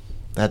know.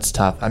 That's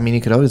tough. I mean, you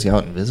could always go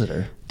out and visit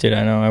her. Dude,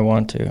 I know. I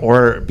want to.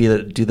 Or do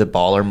the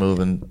baller move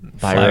and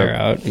fly her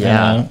out.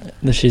 Yeah.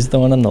 She's the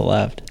one on the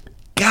left.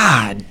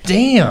 God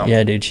damn.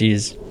 Yeah, dude.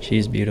 She's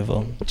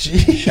beautiful.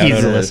 Jesus. Shout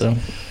out Alyssa.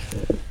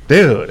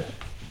 Dude.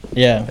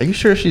 Yeah. Are you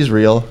sure she's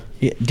real?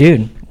 Yeah,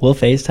 dude, we'll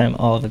FaceTime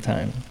all the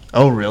time.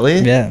 Oh, really?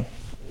 Yeah.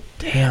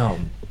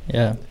 Damn.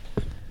 Yeah.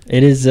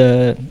 It is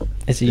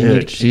it's a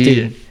unique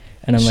dude.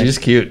 And I'm she's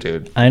cute,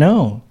 dude. I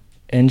know.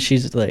 And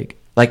she's like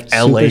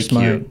LA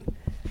smart. cute.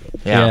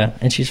 Yeah.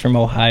 And she's from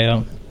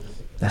Ohio.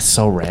 That's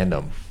so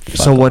random.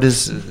 So what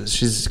is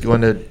she's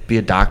going to be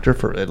a doctor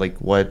for like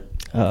what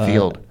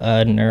field?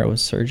 A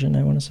neurosurgeon,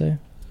 I want to say.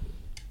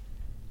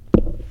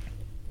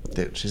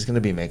 Dude, she's going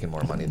to be making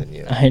more money than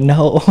you. I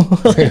know.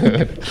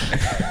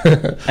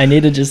 I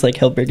need to just like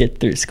help her get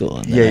through school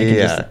and then I can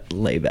just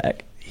lay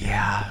back.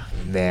 Yeah,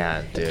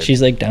 man, dude.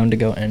 She's like down to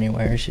go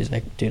anywhere. She's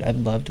like, dude, I'd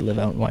love to live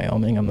out in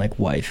Wyoming. I'm like,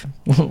 wife,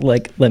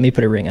 like, let me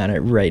put a ring on it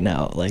right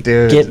now. Like,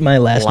 dude, get my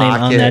last name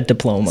on that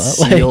diploma.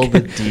 Seal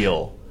the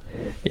deal.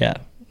 Yeah.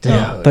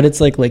 No, but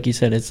it's like you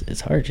said,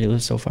 it's hard. She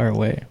lives so far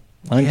away.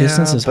 Long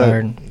distance is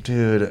hard.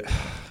 Dude,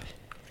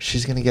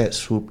 she's going to get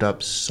swooped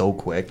up so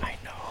quick. I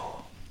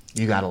know.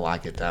 You got to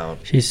lock it down.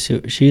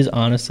 She's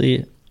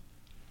honestly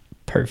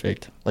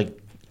perfect. Like,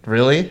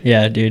 really?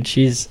 Yeah, dude.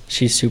 She's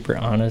super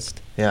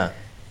honest. Yeah.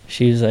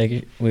 She's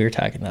like, we were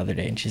talking the other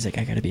day, and she's like,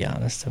 I gotta be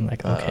honest. I'm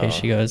like, okay.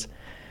 She goes,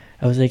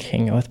 I was like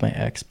hanging out with my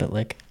ex, but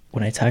like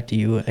when I talk to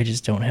you, I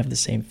just don't have the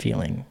same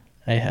feeling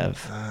I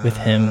have with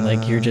him.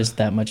 Like, you're just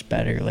that much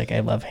better. Like, I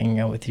love hanging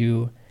out with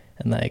you,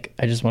 and like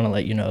I just want to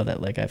let you know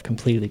that like I've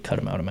completely cut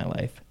him out of my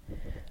life.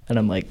 And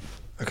I'm like,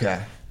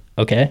 okay.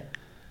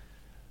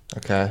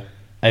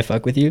 I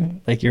fuck with you.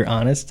 Like, you're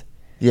honest.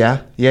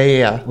 Yeah.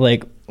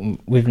 Like,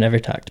 we've never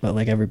talked about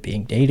like ever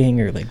being dating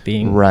or like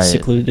being Right.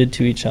 secluded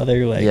to each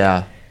other. Like,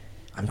 Yeah.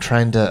 I'm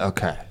trying to,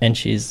 okay. and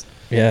she's,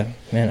 yeah,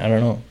 man, I don't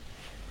know.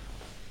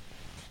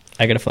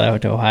 I gotta fly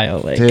out to Ohio.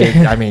 Like, Dude,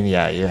 I mean,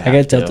 yeah, you have I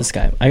got Delta to.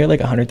 Sky. I got like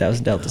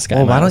 100,000 Delta Sky.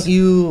 Well, why miles. don't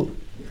you?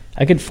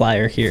 I could fly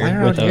her here Fly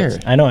her with out those.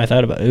 here. I know. I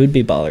thought about it. It would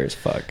be baller as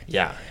fuck.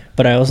 Yeah.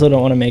 But I also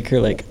don't want to make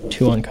her like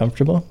too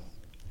uncomfortable.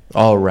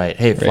 Oh, right.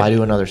 Hey, fly Right.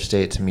 to another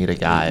state to meet a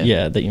guy.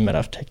 Yeah, that you met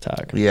off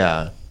TikTok.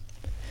 Yeah.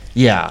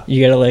 Yeah.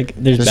 You gotta like.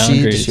 There's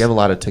boundaries. Does she have a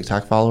lot of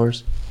TikTok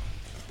followers?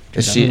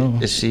 Is I she? don't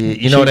know. Is she?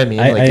 You know what I mean?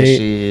 Like, is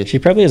she? She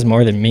probably has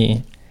more than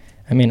me.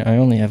 I mean, I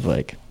only have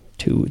like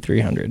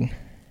 200-300.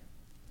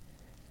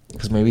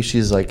 Because maybe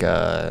she's like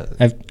a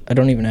I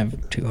don't even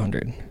have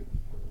 200.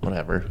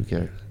 whatever. Who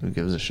cares? Who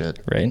gives a shit?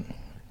 Right?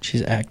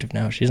 She's active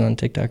now. She's on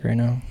TikTok right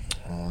now.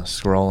 Oh,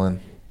 scrolling.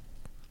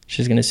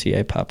 She's gonna see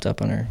I popped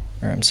up on her,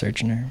 or I'm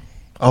searching her.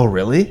 Oh,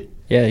 really?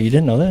 Yeah, you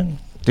didn't know that?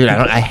 Dude,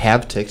 I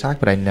have TikTok,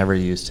 but I never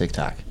use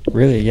TikTok.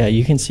 Really? Yeah,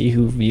 you can see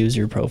who views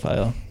your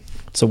profile.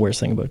 It's the worst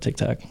thing about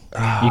TikTok.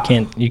 You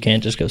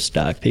can't just go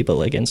stalk people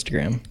like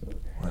Instagram.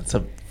 That's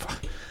a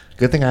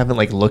good thing I haven't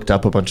like looked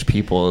up a bunch of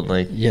people and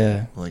like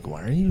Yeah. like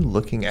why are you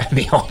looking at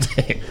me all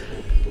day?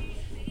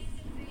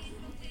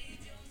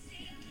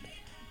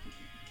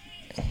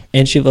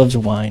 And she loves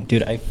wine.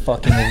 Dude, I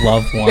fucking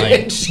love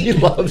wine. She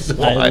loves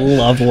wine. I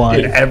love wine.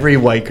 Dude, every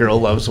white girl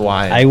loves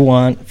wine. I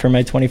want, for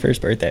my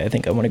 21st birthday, I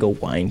think I want to go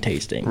wine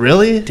tasting.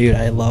 Really? Dude,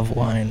 I love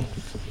wine.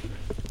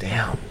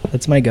 Damn.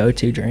 That's my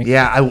go-to drink.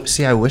 Yeah, I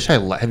wish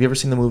have you ever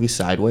seen the movie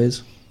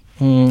Sideways?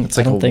 It's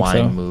like I a don't think wine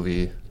so.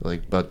 movie,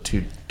 like about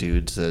two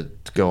dudes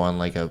that go on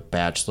like a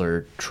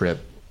bachelor trip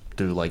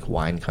through like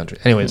wine country.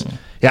 Anyways,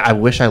 yeah, I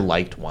wish I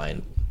liked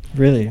wine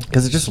Really?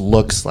 because it just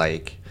looks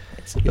like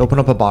you open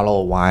up a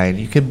bottle of wine,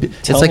 you could.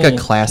 It's Tell like a me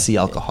classy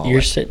alcohol.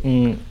 You're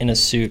sitting in a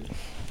suit.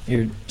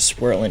 You're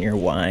swirling your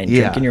wine,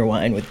 Yeah. drinking your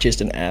wine with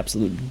just an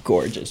absolute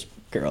gorgeous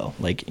girl.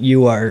 Like,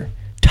 you are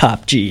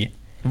top G.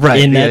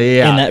 Right, In yeah, that,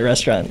 yeah. in that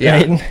restaurant.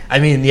 Yeah, Right? I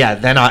mean, yeah.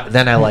 Then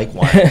I like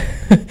wine,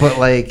 but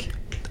like,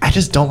 I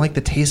just don't like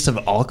the taste of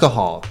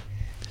alcohol.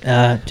 Dude,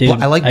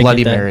 I like get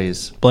Bloody that.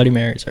 Marys. Bloody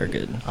Marys are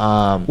good.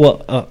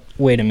 Well,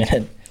 wait a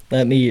minute.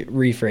 Let me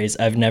rephrase.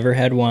 I've never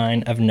had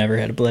wine. I've never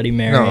had a Bloody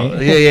Mary. No,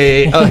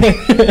 yeah.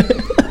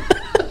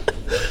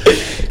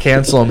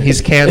 Cancel him.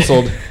 He's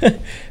canceled.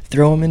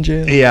 Throw him in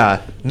jail.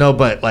 Yeah. No,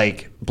 but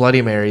like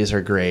Bloody Marys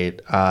are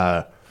great.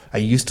 I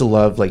used to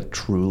love like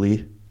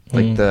Truly,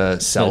 like the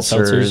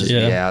seltzers.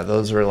 Yeah,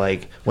 those were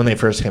like when they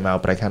first came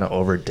out, but I kind of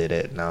overdid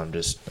it. Now I'm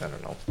just, I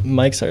don't know.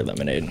 Mike's Hard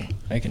Lemonade.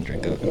 I can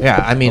drink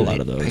Yeah, I mean, a lot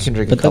of those. I can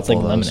drink but a couple that's like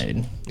of those.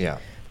 lemonade. Yeah.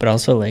 But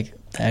also, like,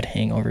 that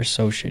hangover is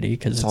so shitty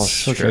because all it's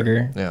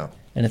sugar. Yeah.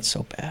 And it's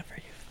so bad for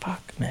you.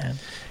 Fuck, man.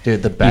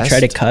 Dude, the best. You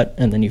try to cut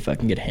and then you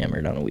fucking get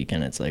hammered on a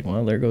weekend. It's like,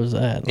 well, there goes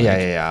that. Like,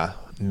 Yeah.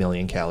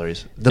 Million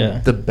calories. Yeah.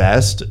 The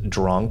best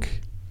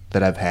drunk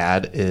that I've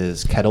had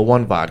is Kettle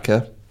One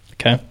vodka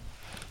Okay.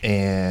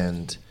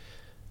 and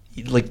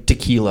like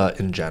tequila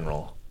in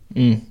general.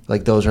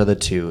 Like those are the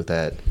two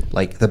that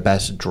like the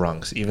best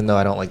drunks, even though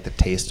I don't like the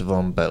taste of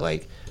them, but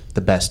like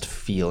the best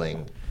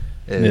feeling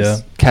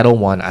is Kettle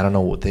One. I don't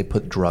know what they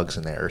put drugs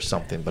in there or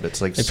something, but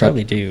it's like They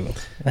probably do.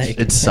 Like,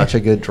 it's such a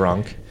good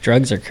drunk.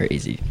 drugs are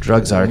crazy.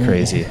 Drugs are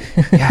crazy.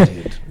 Yeah,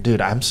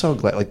 dude, I'm so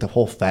glad like the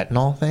whole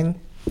fentanyl thing.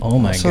 Oh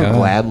my I'm so God.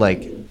 glad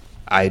like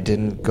I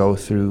didn't go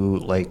through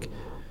like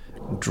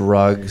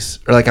drugs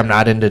or like I'm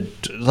not into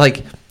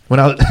like when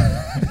I was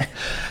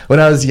when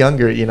I was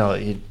younger, you know,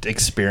 you'd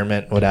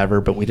experiment whatever,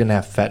 but we didn't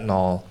have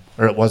fentanyl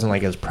or it wasn't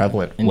like as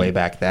prevalent way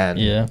back then.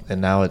 Yeah. And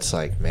now it's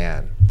like,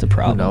 man, It's a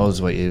problem. who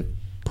knows what you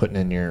putting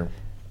in your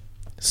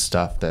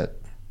stuff that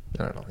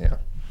I don't know, yeah.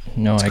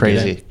 No, It's I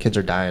crazy. get it. Kids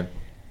are dying.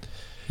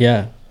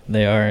 Yeah,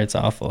 they are. It's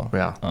awful.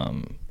 Yeah.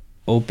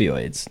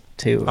 Opioids,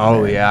 too.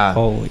 Oh, man. yeah.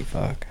 Holy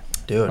fuck.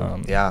 Dude,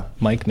 yeah.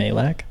 Mike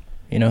Malak.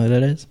 You know who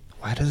that is?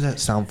 Why does that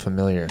sound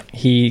familiar?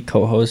 He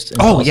co-hosts.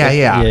 and Oh, also-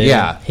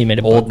 yeah. He made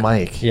a Old book.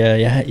 Mike.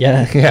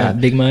 Yeah.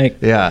 Big Mike.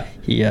 Yeah.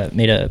 He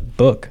made a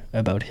book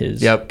about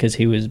his. Yep. Because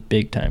he was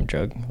big time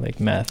drug, like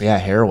meth. Yeah,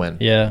 heroin.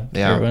 Yeah.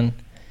 Yeah. Heroin.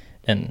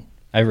 And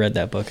I read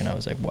that book and I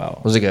was like,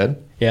 wow. Was it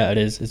good? Yeah, it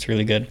is. It's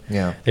really good.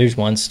 Yeah. There's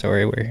one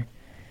story where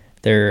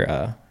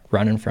they're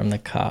running from the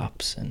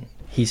cops and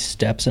he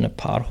steps in a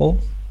pothole.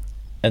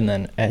 And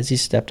then as he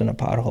stepped in a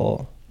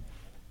pothole,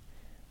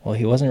 well,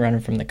 he wasn't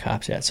running from the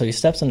cops yet. So he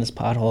steps in this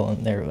pothole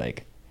and they're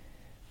like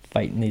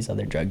fighting these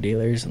other drug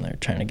dealers and they're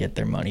trying to get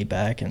their money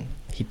back. And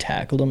he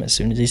tackled them as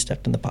soon as he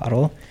stepped in the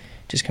pothole,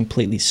 just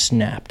completely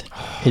snapped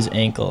his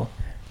ankle,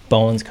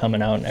 bones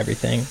coming out and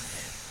everything.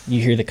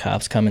 You hear the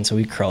cops coming, so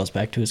he crawls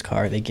back to his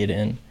car. They get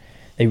in.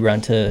 They run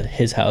to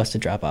his house to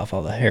drop off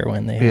all the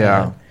heroin they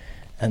had.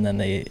 And then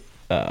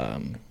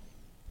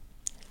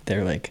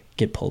they're like,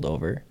 get pulled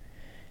over.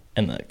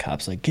 And the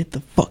cop's like, get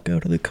the fuck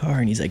out of the car.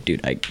 And he's like,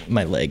 dude,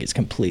 my leg is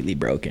completely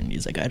broken.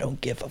 He's like, I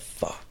don't give a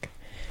fuck.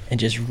 And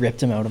just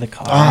ripped him out of the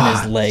car. And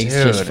his legs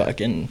just dude.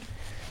 fucking...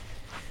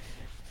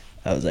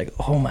 I was like,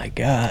 oh my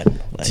God.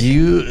 Like,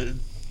 Do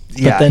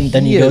yeah. But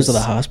then he goes to the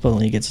hospital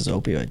and he gets his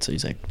opioid. So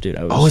he's like, dude,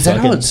 I was. Oh, is that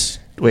how it's?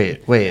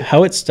 Wait.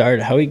 How it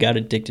started? How he got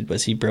addicted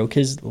was he broke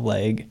his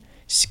leg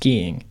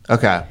skiing.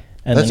 Okay.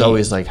 And that's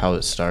always like how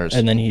it starts.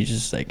 And then he's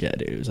just like, yeah,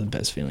 dude, it was the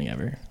best feeling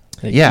ever.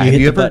 Like, yeah. you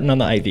hit the button on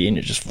the IV and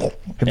it just.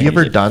 Have you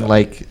ever done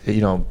like,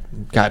 you know,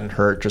 gotten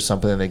hurt or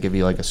something and they give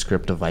you like a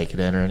script of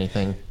Vicodin or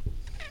anything?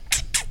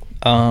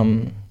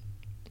 When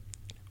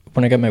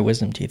I got my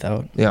wisdom teeth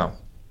out. Yeah.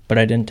 But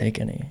I didn't take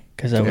any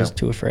because I was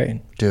too afraid.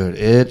 Dude,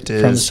 it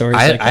is. From the stories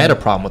I had a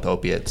problem with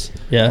opiates.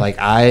 Yeah. Like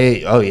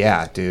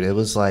dude. It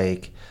was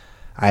like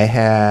I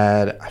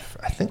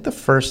think the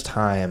first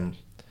time.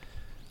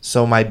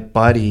 So my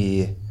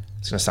buddy,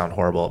 it's going to sound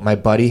horrible. My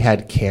buddy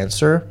had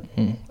cancer.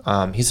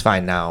 He's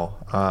fine now.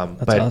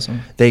 That's but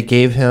awesome. They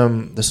gave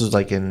him, this was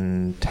like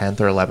in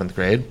 10th or 11th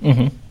grade.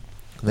 Mm-hmm.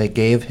 They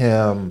gave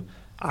him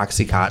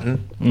Oxycontin.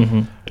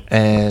 Mm-hmm.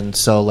 And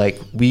so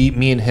like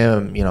me and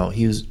him, you know,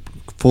 he was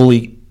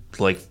fully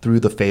like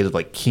through the phase of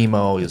like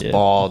chemo. He was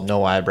bald,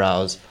 no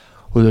eyebrows.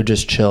 We would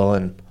just chill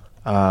and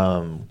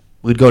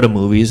we'd go to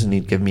movies and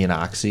he'd give me an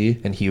Oxy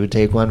and he would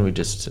take one. We'd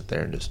just sit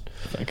there and just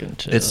fucking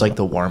chill. It's like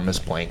the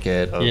warmest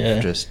blanket of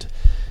just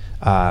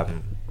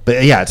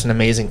but yeah, it's an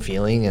amazing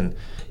feeling. And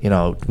you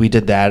know, we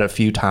did that a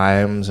few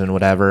times and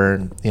whatever,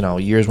 and you know,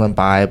 years went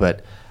by,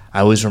 but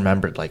I always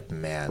remembered like,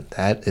 man,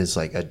 that is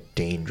like a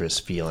dangerous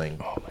feeling.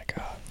 Oh my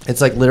god.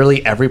 It's like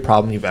literally every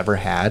problem you've ever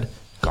had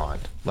gone.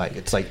 Like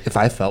it's like if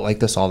I felt like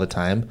this all the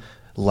time,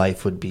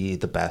 life would be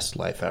the best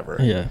life ever.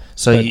 Yeah.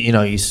 So you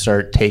know, you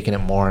start taking it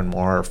more and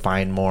more, or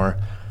find more,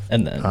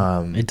 and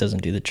then it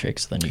doesn't do the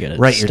tricks. Then you got to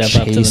you're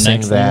step up to the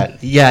next that.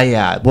 thing.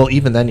 Yeah. Well,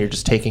 even then, you're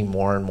just taking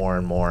more and more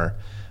and more,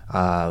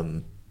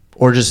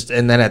 or just,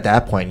 and then at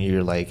that point,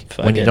 you're like,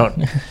 when you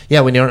don't.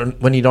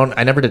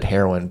 I never did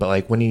heroin, but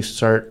like when you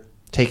start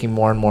taking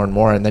more and more and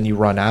more, and then you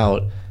run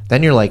out.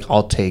 Then you're like,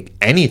 I'll take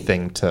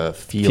anything to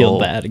feel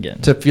bad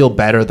again. To feel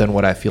better than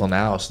what I feel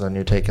now. So then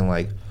you're taking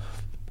like,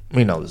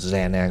 you know,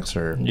 Xanax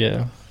or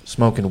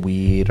smoking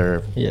weed or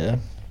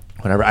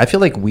whatever. I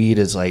feel like weed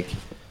is like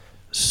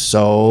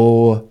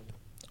so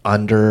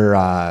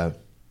under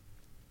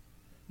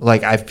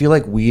like I feel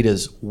like weed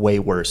is way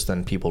worse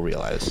than people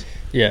realize.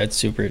 Yeah, it's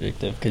super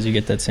addictive because you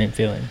get that same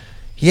feeling.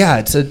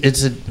 Yeah,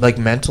 it's like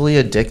mentally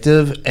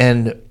addictive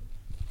and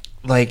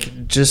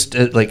like just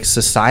like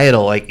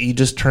societal. Like you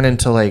just turn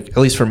into like, at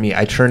least for me,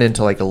 I turn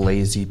into like a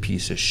lazy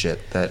piece of shit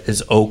that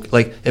is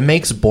like it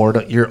makes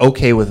boredom. You're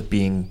okay with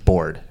being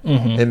bored.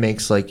 Mm-hmm. It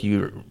makes like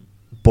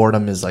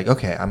boredom is like,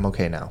 okay, I'm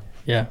okay now.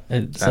 Yeah,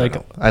 it's like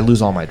I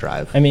lose all my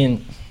drive. I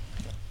mean,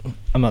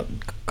 I'm a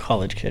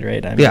college kid,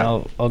 right? I mean,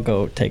 I'll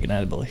go take an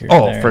edible here.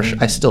 Oh, for sure,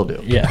 I still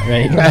do. Yeah,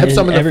 right. I have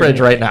some in the fridge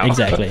right now.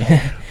 Exactly.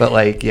 But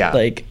like, yeah,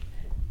 like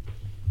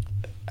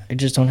I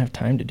just don't have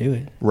time to do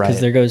it. Right.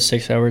 Because there goes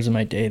 6 hours of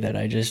my day that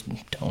I just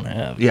don't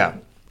have. Yeah.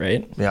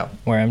 Right. Yeah.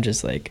 Where I'm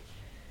just like,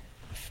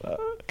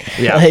 fuck.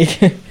 Yeah.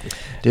 Like,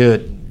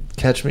 dude,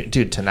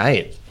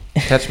 tonight.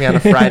 Catch me on a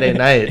Friday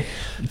night.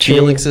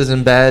 Felix is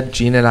in bed.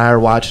 Gina and I are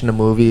watching a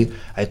movie.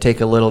 I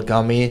take a little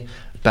gummy.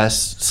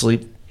 Best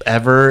sleep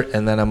ever.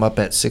 And then I'm up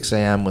at 6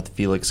 a.m. with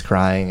Felix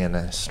crying and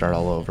I start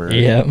all over.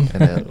 Yep.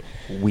 In a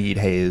weed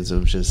haze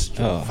of just,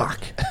 fuck.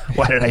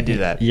 Why did I do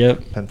that?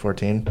 Yep. Pen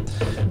 14.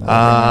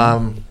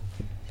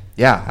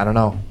 Yeah, I don't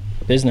know.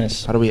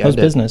 Business. How do we How's end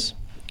it? business?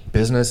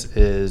 Business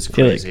is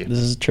crazy. Like this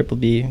is triple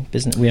B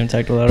business. We haven't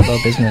talked a lot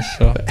about business.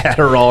 So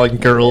Adderall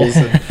and girls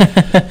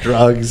and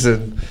drugs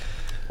and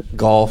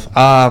golf.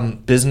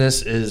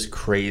 Business is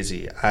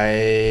crazy.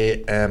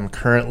 I am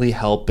currently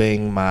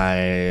helping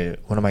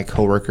one of my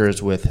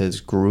coworkers with his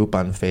group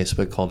on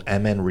Facebook called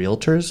MN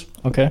Realtors.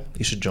 Okay.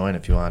 You should join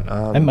if you want.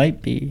 I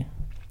might be.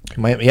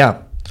 You might,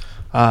 yeah.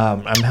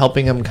 I'm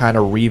helping him kind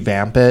of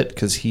revamp it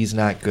because he's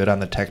not good on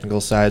the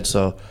technical side.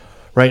 So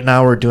right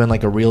now we're doing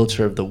like a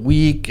realtor of the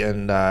week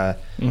and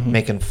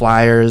making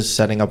flyers,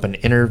 setting up an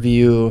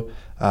interview,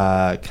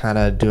 kind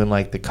of doing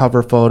like the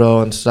cover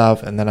photo and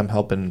stuff. And then I'm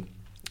helping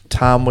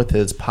Tom with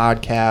his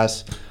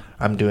podcast.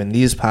 I'm doing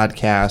these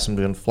podcasts. I'm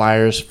doing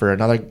flyers for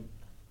another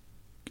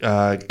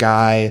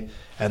guy.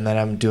 And then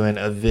I'm doing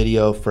a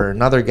video for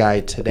another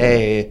guy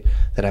today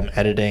that I'm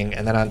editing.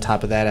 And then on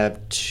top of that, I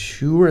have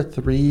 2 or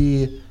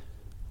 3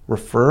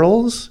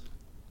 referrals,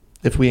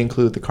 if we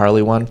include the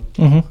Carly one.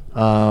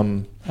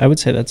 Mm-hmm. I would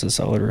say that's a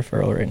solid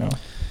referral right now.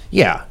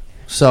 Yeah.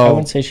 So I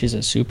wouldn't say she's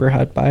a super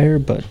hot buyer,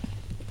 but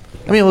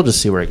I mean, we'll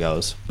just see where it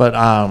goes. But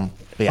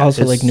yeah,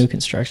 also like new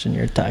construction,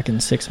 you're talking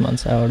 6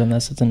 months out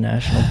unless it's a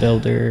national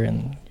builder,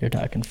 and you're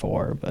talking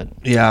 4. But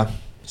yeah,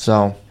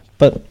 so.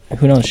 But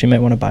who knows? She might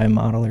want to buy a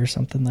model or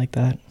something like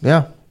that.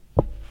 Yeah.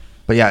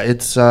 But yeah,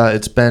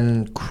 it's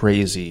been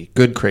crazy,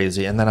 good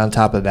crazy. And then on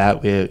top of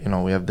that, we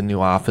have the new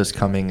office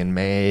coming in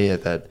May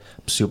that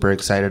I'm super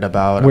excited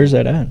about. Where's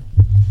that at?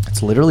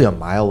 It's literally a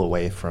mile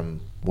away from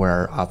where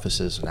our office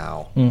is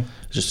now.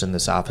 Just in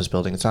this office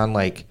building. It's on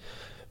like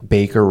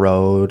Baker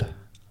Road,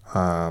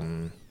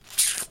 in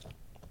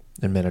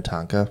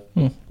Minnetonka.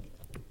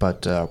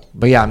 But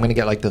yeah, I'm gonna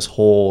get like this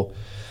whole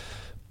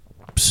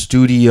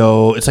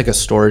studio. It's like a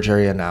storage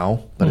area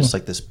now, but it's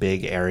like this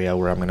big area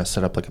where I'm going to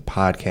set up like a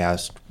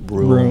podcast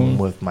room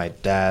with my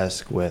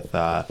desk with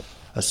a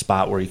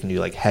spot where you can do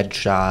like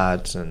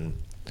headshots, and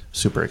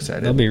super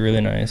excited. That'll be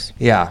really nice.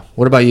 Yeah.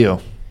 What about you?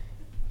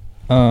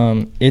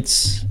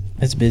 It's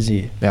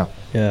busy. Yeah.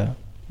 Yeah.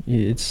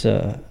 It's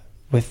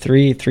with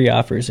three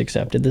offers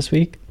accepted this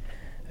week.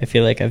 I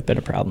feel like I've been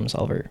a problem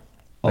solver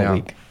all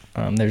week.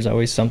 There's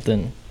always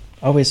something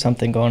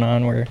going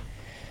on where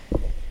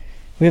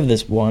we have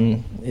this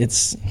one.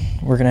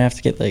 We're gonna have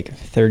to get like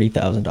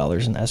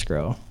 $30,000 in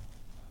escrow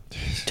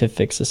to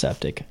fix the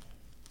septic.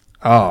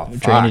 Oh,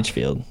 drainage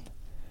field.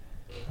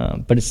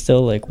 But it's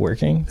still like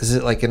working. Is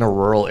it like in a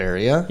rural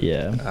area?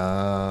 Yeah.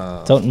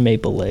 It's out in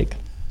Maple Lake.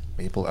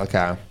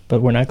 Okay.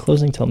 But we're not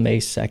closing till May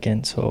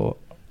 2nd, so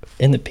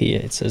in the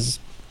PA it says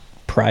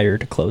prior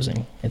to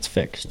closing it's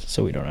fixed,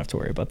 so we don't have to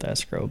worry about the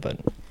escrow, but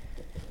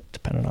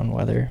depending on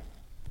weather.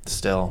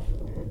 Still.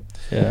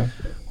 Yeah.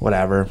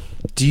 Whatever.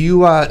 Do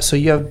you so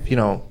you have,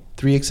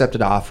 3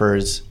 accepted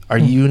offers. Are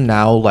you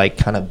now like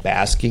kind of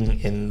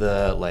basking in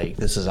the like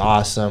this is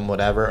awesome,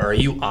 whatever, or are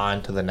you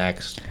on to the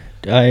next?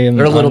 I am.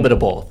 Or a little bit of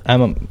both.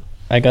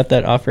 I got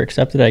that offer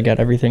accepted. I got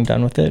everything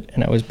done with it,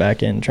 and I was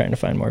back in trying to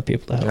find more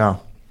people to help.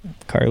 Yeah.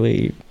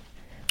 Carly,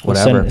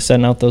 whatever.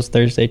 Send out those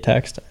Thursday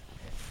texts.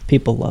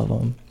 People love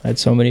them. I had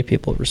so many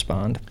people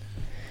respond.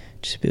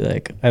 Just be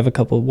like, I have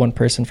one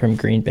person from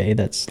Green Bay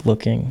that's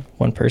looking,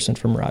 one person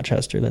from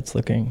Rochester that's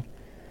looking,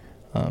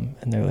 and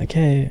they're like,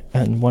 hey,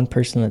 and one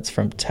person that's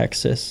from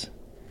Texas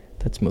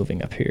that's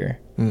moving up here,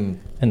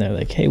 and they're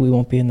like, hey, we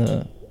won't be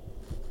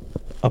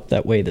up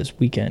that way this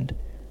weekend.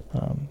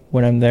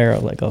 When I'm there,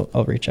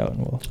 I'll reach out and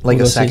we'll like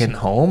we'll a second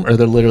home, or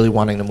they're literally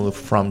wanting to move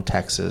from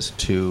Texas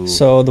to.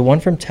 So the one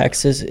from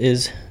Texas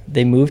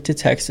they moved to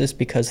Texas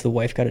because the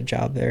wife got a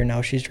job there.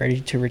 Now she's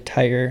ready to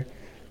retire.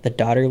 The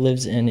daughter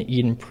lives in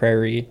Eden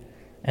Prairie,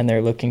 and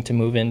they're looking to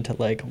move into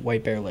like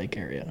White Bear Lake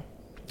area.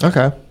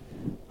 Okay.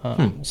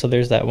 So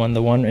there's that one.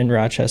 The one in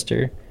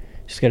Rochester,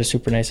 she's got a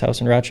super nice house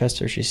in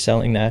Rochester. She's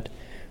selling that,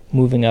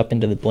 moving up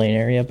into the Blaine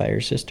area by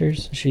her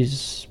sisters.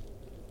 She's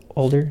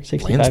older,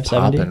 65, Blaine's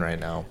 70. popping right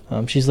now.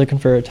 She's looking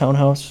for a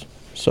townhouse.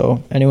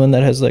 So anyone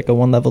that has like a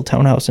 1-level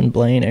townhouse in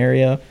Blaine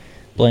area,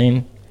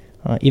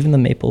 even the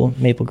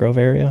Maple Grove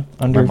area,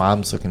 My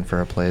mom's looking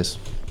for a place.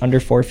 under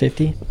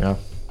 450. Yeah.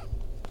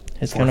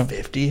 It's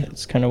 450.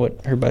 It's kind of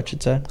what her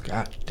budget's at.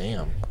 God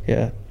damn.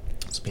 Yeah.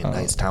 Must be a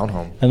nice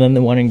townhome. And then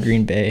the one in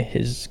Green Bay,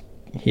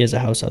 he has a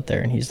house out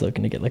there, and he's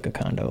looking to get like a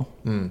condo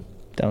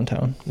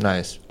downtown.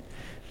 Nice.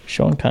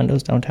 Showing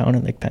condos downtown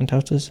and like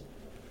penthouses,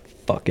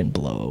 fucking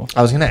blow.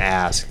 I was gonna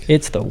ask.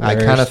 It's the worst. I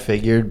kind of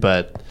figured,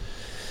 but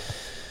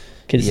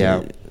because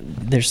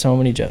there's so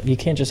many jobs. You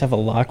can't just have a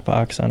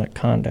lockbox on a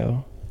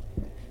condo.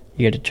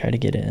 You got to try to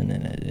get in,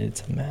 and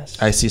it's a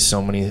mess. I see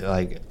so many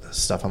like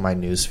stuff on my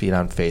news feed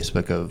on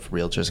Facebook of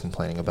realtors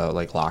complaining about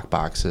like lock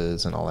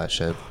boxes and all that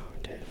shit. Oh,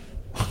 dude,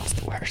 it's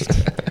the worst.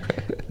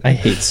 I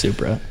hate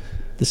Supra.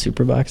 The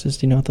Supra boxes.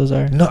 Do you know what those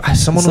are? No,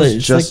 someone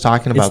was just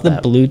talking about that.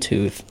 It's the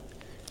Bluetooth.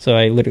 So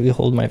I literally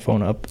hold my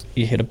phone up,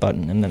 you hit a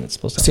button, and then it's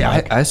supposed to. See,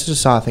 I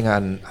just saw a thing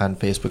on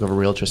Facebook of a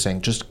realtor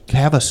saying just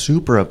have a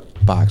Supra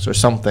box or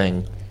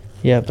something.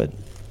 Yeah, but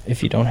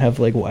if you don't have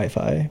like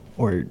Wi-Fi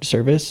or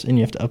service and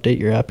you have to update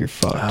your app, you're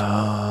fucked.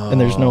 Oh. And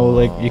there's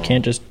no you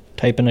can't just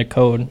type in a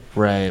code.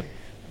 Right.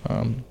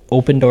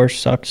 Open Door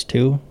sucks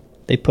too.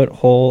 They put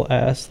whole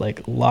ass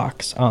like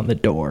locks on the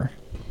door.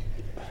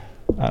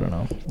 I don't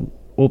know.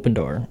 Open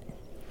Door,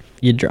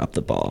 you drop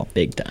the ball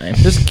big time.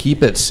 Just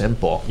keep it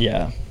simple.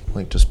 Yeah.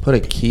 Like just put a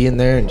key in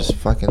there and just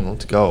fucking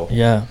let's go.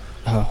 Yeah.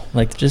 Oh,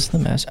 like just the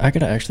mess. I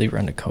gotta actually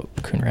run to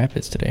Coon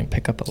Rapids today and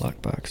pick up a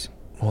lockbox.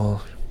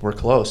 Well, we're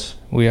close.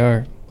 We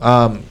are.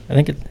 I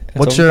think it's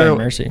what's over your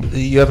by Mercy.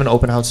 You have an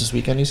open house this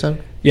weekend, you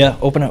said? Yeah,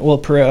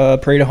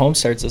 Parade of Home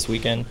starts this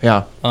weekend.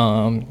 Yeah.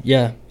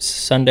 Yeah,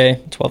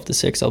 Sunday 12 to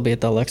 6 I'll be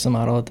at the Alexa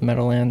model at the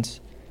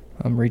Meadowlands.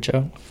 Reach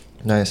out.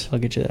 Nice. I'll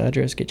get you the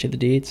address, get you the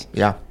deeds.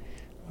 Yeah.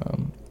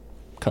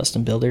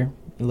 Custom builder.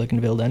 You're looking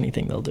to build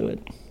anything, they'll do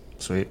it.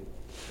 Sweet.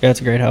 Yeah, it's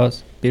a great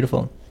house.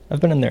 Beautiful. I've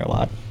been in there a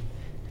lot.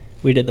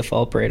 We did the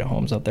fall Parade of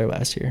Homes out there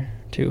last year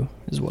too,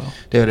 as well.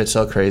 Dude, it's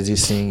so crazy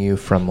seeing you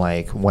from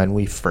like when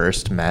we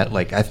first met.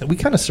 Like we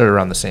kind of started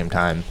around the same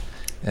time,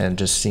 and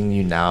just seeing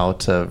you now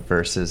to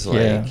versus like.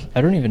 Yeah,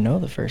 I don't even know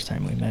the first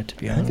time we met, to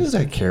be I honest. think it was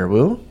at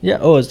Caribou. Yeah.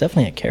 Oh, it was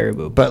definitely at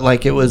Caribou. But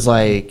like it was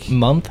like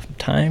month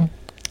time.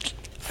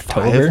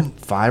 October.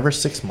 5 or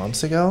 6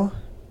 months ago.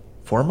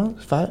 4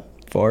 months. 5.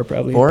 4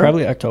 probably. 4?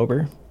 Probably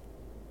October.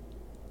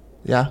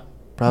 Yeah.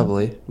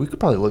 Probably. We could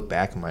probably look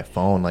back on my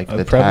phone, like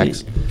the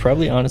tax.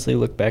 Probably honestly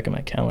look back at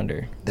my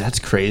calendar. That's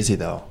crazy,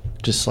 though.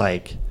 Just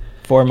like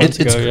 4 months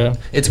ago, yeah.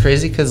 It's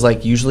crazy because,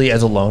 like, usually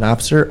as a loan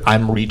officer,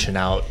 I'm reaching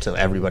out to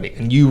everybody.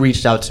 And you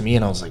reached out to me,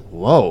 and I was like,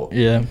 whoa.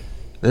 Yeah.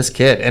 This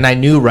kid. And I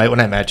knew right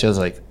when I met you, I was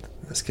like,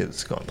 this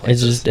kid's going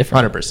places. It's just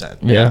different. 100%.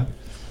 Yeah.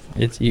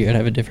 You got to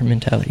have a different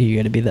mentality. You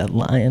got to be that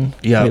lion.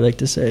 Yeah. We like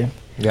to say.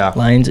 Yeah.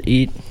 Lions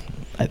eat.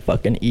 I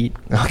fucking eat.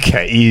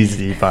 Okay,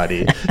 easy,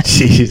 buddy.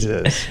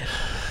 Jesus.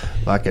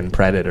 Fucking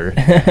predator.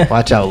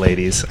 Watch out,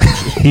 ladies.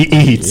 He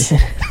eats.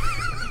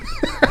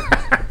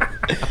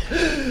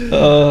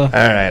 All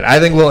right,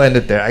 I think we'll end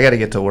it there. I got to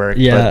get to work.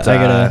 Yeah, but,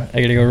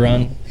 I gotta go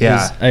run.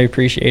 Yeah, I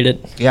appreciate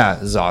it. Yeah,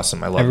 this is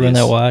awesome. I love everyone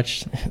these. that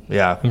watched.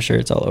 Yeah, I'm sure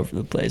it's all over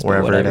the place.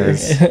 Wherever but it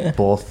is,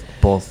 both.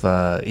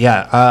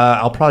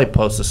 I'll probably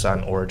post this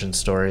on Origin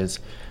Stories,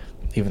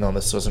 even though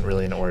this wasn't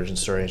really an origin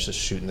story. It's just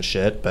shooting the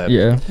shit. But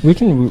yeah, we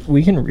can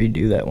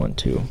redo that one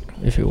too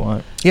if you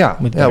want.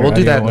 Yeah, we'll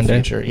do that in the day.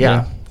 future.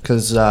 Yeah,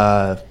 because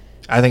I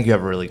think you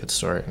have a really good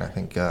story, and I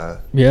think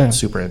it's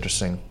super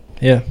interesting.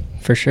 Yeah,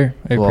 for sure.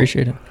 I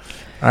appreciate it.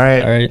 All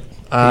right.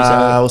 Peace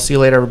out. We'll see you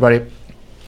later, everybody.